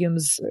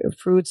 legumes,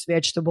 fruits,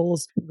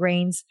 vegetables,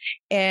 grains.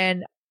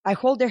 And I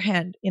hold their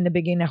hand in the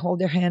beginning. I hold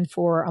their hand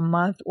for a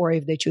month, or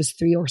if they choose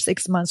 3 or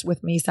 6 months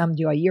with me, some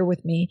do a year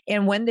with me.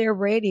 And when they're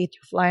ready to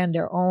fly on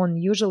their own,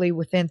 usually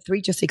within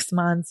 3 to 6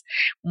 months,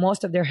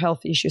 most of their health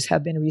issues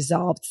have been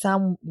resolved.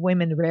 Some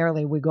women,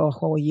 rarely we go a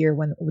whole year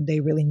when they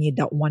really need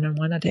that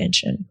one-on-one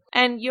attention.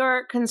 And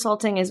your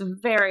consulting is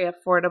very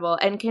affordable.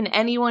 And can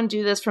anyone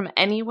do this from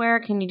anywhere?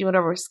 Can you do it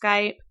over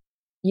Skype?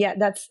 Yeah,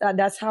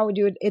 that's how we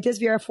do it. It is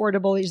very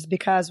affordable, is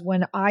because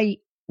when I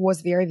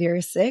was very,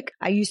 very sick,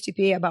 I used to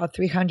pay about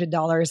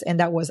 $300, and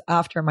that was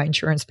after my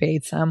insurance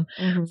paid some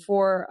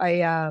for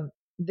a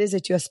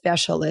visit to a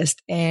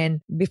specialist.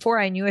 And before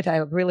I knew it, I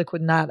really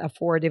could not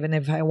afford, even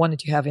if I wanted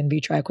to have in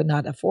vitro, I could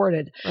not afford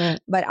it. Right.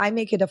 But I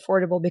make it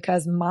affordable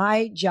because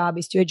my job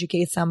is to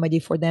educate somebody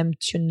for them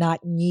to not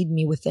need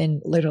me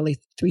within literally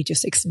 3 to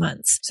 6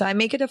 months. So I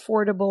make it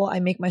affordable. I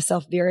make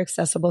myself very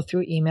accessible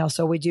through email.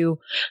 So we do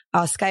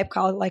a Skype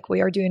call like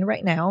we are doing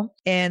right now.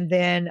 And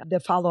then the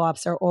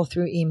follow-ups are all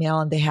through email,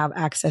 and they have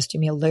access to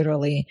me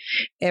literally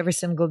every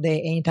single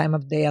day, any time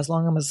of day. As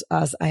long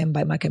as I am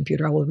by my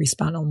computer, I will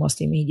respond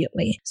almost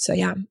immediately. So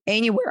yeah,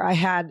 anywhere. I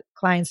had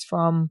clients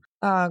from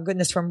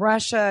from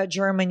Russia,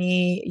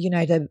 Germany,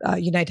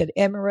 United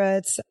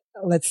Emirates,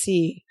 let's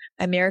see,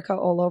 America,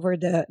 all over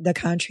the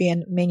country,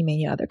 and many,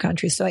 many other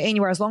countries. So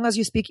anywhere, as long as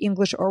you speak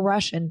English or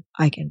Russian,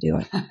 I can do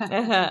it.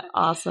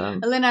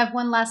 Awesome. Elena, I have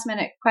one last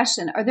minute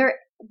question.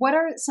 What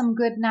are some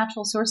good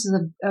natural sources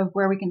of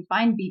where we can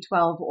find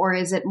B12, or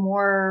is it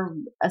more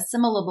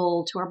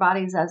assimilable to our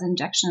bodies as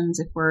injections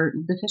if we're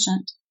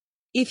deficient?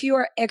 If you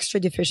are extra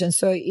deficient,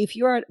 so if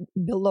you are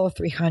below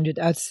 300,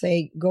 I'd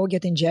say go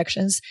get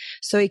injections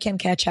so you can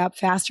catch up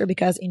faster,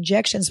 because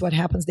injections, what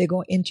happens, they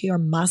go into your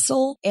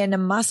muscle and the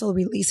muscle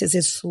releases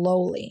it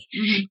slowly.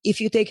 Mm-hmm.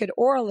 If you take it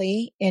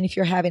orally, and if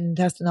you're having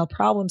intestinal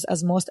problems,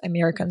 as most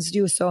Americans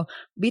do, so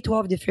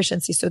B12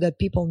 deficiency, so that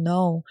people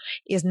know,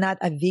 is not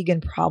a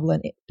vegan problem.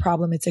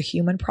 It's a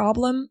human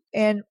problem.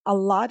 And a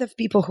lot of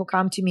people who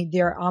come to me,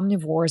 they're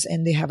omnivores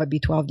and they have a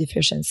B12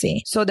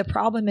 deficiency. So the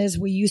problem is,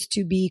 we used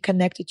to be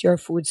connected to your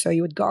food. So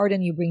you would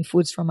garden, you bring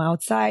foods from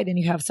outside, and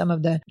you have some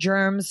of the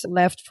germs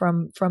left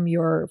from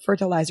your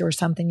fertilizer or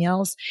something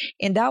else.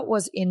 And that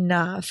was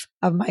enough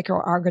of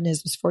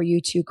microorganisms for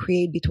you to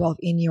create B12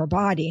 in your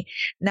body.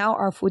 Now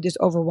our food is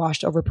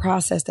overwashed,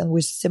 overprocessed, and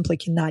we simply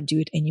cannot do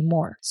it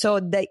anymore. So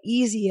the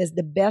easiest,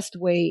 the best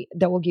way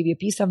that will give you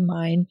peace of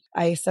mind,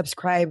 I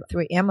subscribe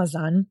through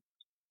Amazon.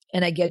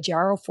 And I get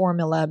Jarrow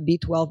Formula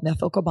B12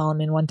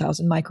 methylcobalamin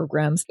 1000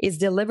 micrograms. It's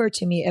delivered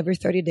to me every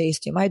 30 days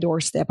to my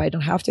doorstep. I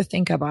don't have to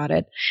think about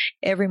it.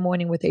 Every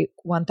morning with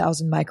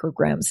 1000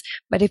 micrograms.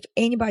 But if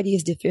anybody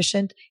is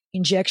deficient,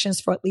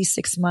 injections for at least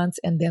 6 months,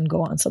 and then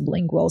go on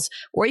sublinguals.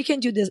 Or you can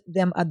do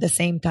them at the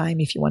same time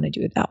if you want to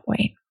do it that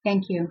way.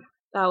 Thank you.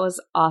 That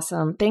was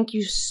awesome. Thank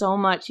you so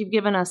much. You've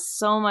given us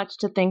so much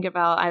to think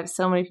about. I have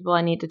so many people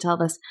I need to tell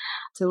this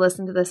to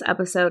listen to this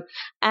episode.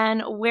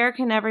 And where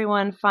can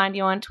everyone find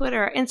you on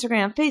Twitter,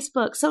 Instagram,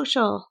 Facebook,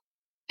 social?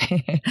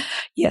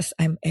 Yes,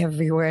 I'm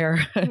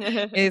everywhere.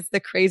 It's the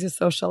crazy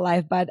social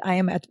life, but I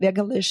am at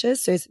Vegalicious.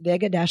 So it's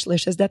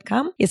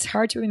vega-licious.com. It's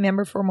hard to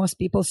remember for most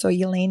people. So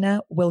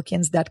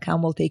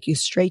YelenaWilkins.com will take you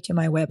straight to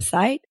my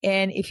website.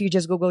 And if you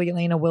just Google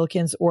Yelena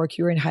Wilkins or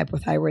curing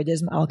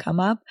hypothyroidism, I'll come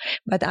up.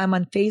 But I'm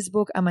on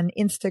Facebook. I'm on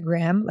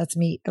Instagram. Let's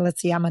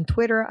see. I'm on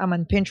Twitter. I'm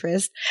on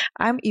Pinterest.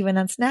 I'm even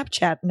on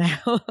Snapchat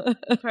now.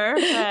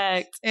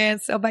 Perfect.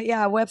 And so, but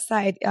yeah,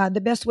 website,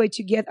 the best way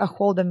to get a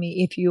hold of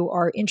me if you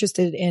are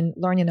interested in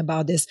learning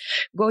about this,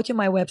 go to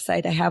my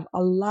website. I have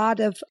a lot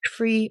of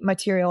free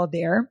material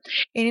there.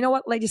 And you know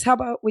what, ladies, how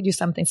about we do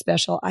something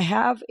special? I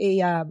have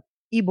a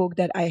ebook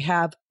that I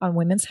have on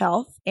women's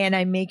health, and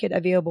I make it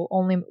available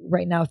only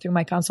right now through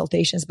my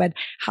consultations. But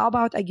how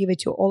about I give it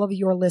to all of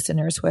your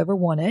listeners, whoever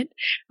want it?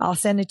 I'll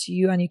send it to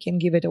you, and you can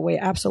give it away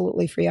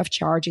absolutely free of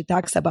charge. It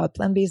talks about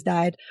plant-based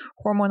diet,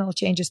 hormonal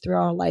changes through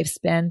our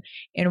lifespan,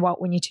 and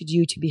what we need to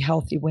do to be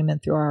healthy women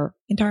through our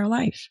entire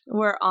life.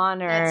 We're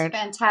honored. That's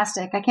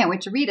fantastic. I can't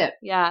wait to read it.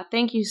 Yeah,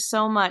 thank you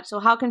so much. So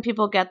how can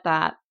people get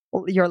that?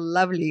 Your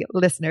lovely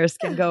listeners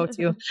can go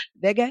to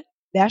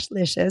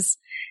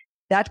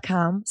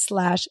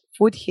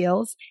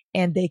vega-licious.com/foodheals,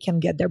 and they can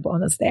get their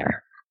bonus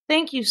there.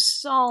 Thank you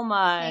so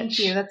much. Thank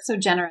you. That's so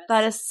generous.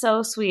 That is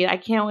so sweet. I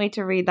can't wait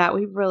to read that.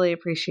 We really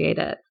appreciate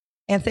it.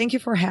 And thank you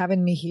for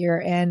having me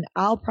here. And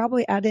I'll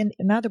probably add in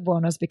another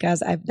bonus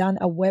because I've done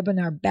a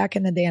webinar back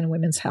in the day on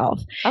women's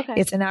health. Okay.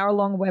 It's an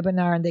hour-long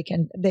webinar, and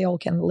they all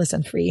can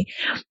listen free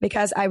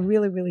because I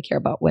really, really care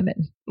about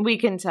women. We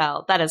can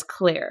tell. That is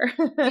clear.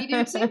 We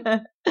do too.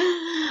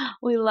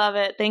 We love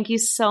it. Thank you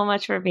so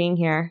much for being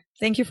here.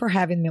 Thank you for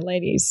having me,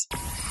 ladies.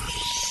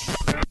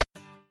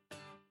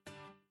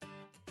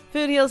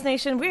 Food Heals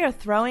Nation, we are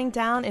throwing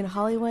down in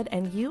Hollywood,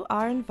 and you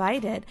are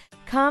invited.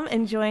 Come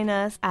and join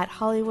us at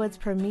Hollywood's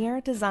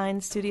premier design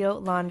studio,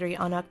 Laundry,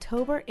 on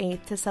October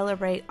 8th to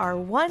celebrate our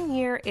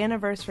 1-year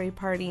anniversary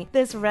party.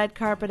 This red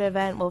carpet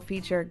event will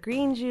feature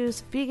green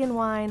juice, vegan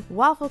wine,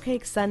 waffle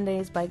cake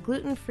sundaes by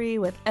Gluten Free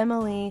with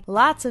Emily,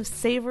 lots of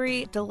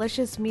savory,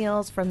 delicious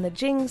meals from the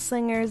Jing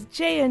Slingers,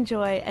 Jay and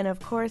Joy, and of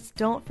course,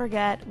 don't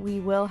forget, we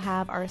will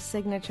have our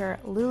signature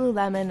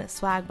Lululemon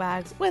swag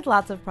bags with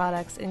lots of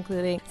products,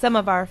 including some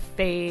of our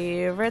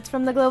favorites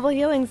from the Global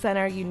Healing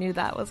Center. You knew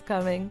that was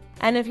coming.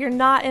 And if you're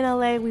not in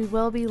LA, we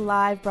will be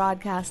live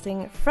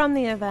broadcasting from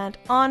the event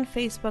on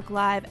Facebook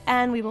Live,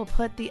 and we will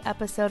put the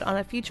episode on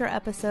a future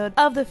episode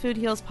of the Food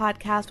Heals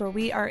podcast where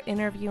we are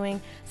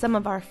interviewing some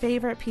of our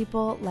favorite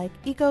people like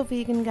Eco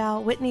Vegan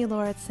Gal Whitney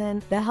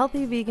Lauritsen, the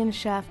Healthy Vegan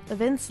Chef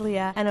Vince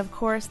Leah, and of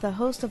course the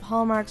host of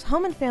Hallmark's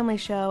Home and Family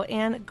Show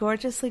and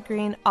Gorgeously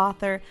Green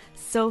author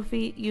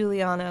Sophie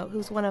Giuliano,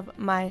 who's one of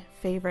my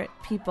favorite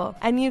people.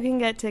 And you can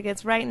get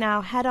tickets right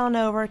now. Head on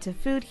over to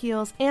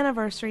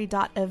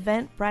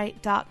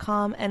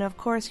foodhealsanniversary.eventbrite.com, and of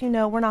course, you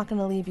know we're not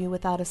going to leave you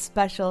without a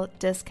special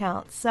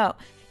discount. So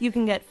you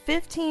can get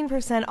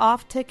 15%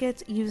 off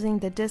tickets using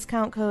the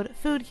discount code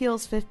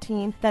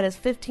FOODHEALS15. That is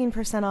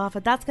 15% off,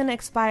 but that's going to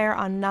expire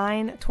on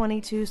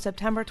 9/22,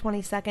 September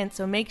 22nd,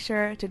 so make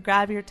sure to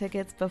grab your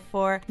tickets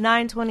before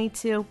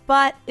 9/22.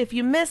 But if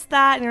you missed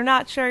that and you're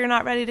not sure, you're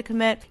not ready to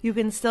commit, you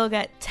can still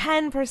get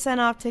 10%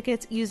 off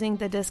tickets using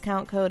the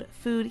discount code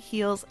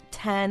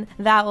FOODHEALS10.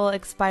 That will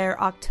expire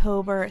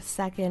October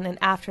 2nd, and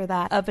after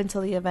that, up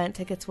until the event,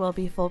 tickets will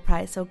be full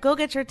price. So go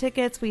get your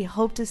tickets. We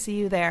hope to see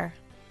you there.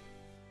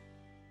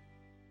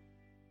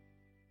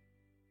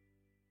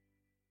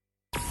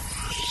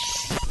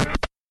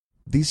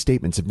 These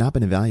statements have not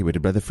been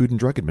evaluated by the Food and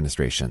Drug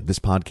Administration. This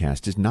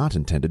podcast is not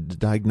intended to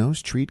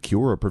diagnose, treat,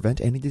 cure, or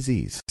prevent any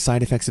disease.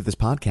 Side effects of this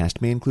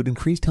podcast may include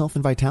increased health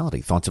and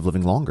vitality, thoughts of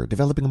living longer,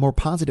 developing a more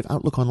positive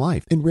outlook on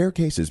life. In rare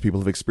cases, people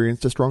have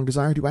experienced a strong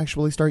desire to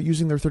actually start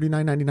using their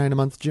 $39.99 a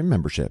month gym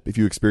membership. If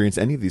you experience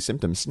any of these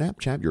symptoms,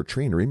 Snapchat your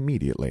trainer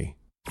immediately.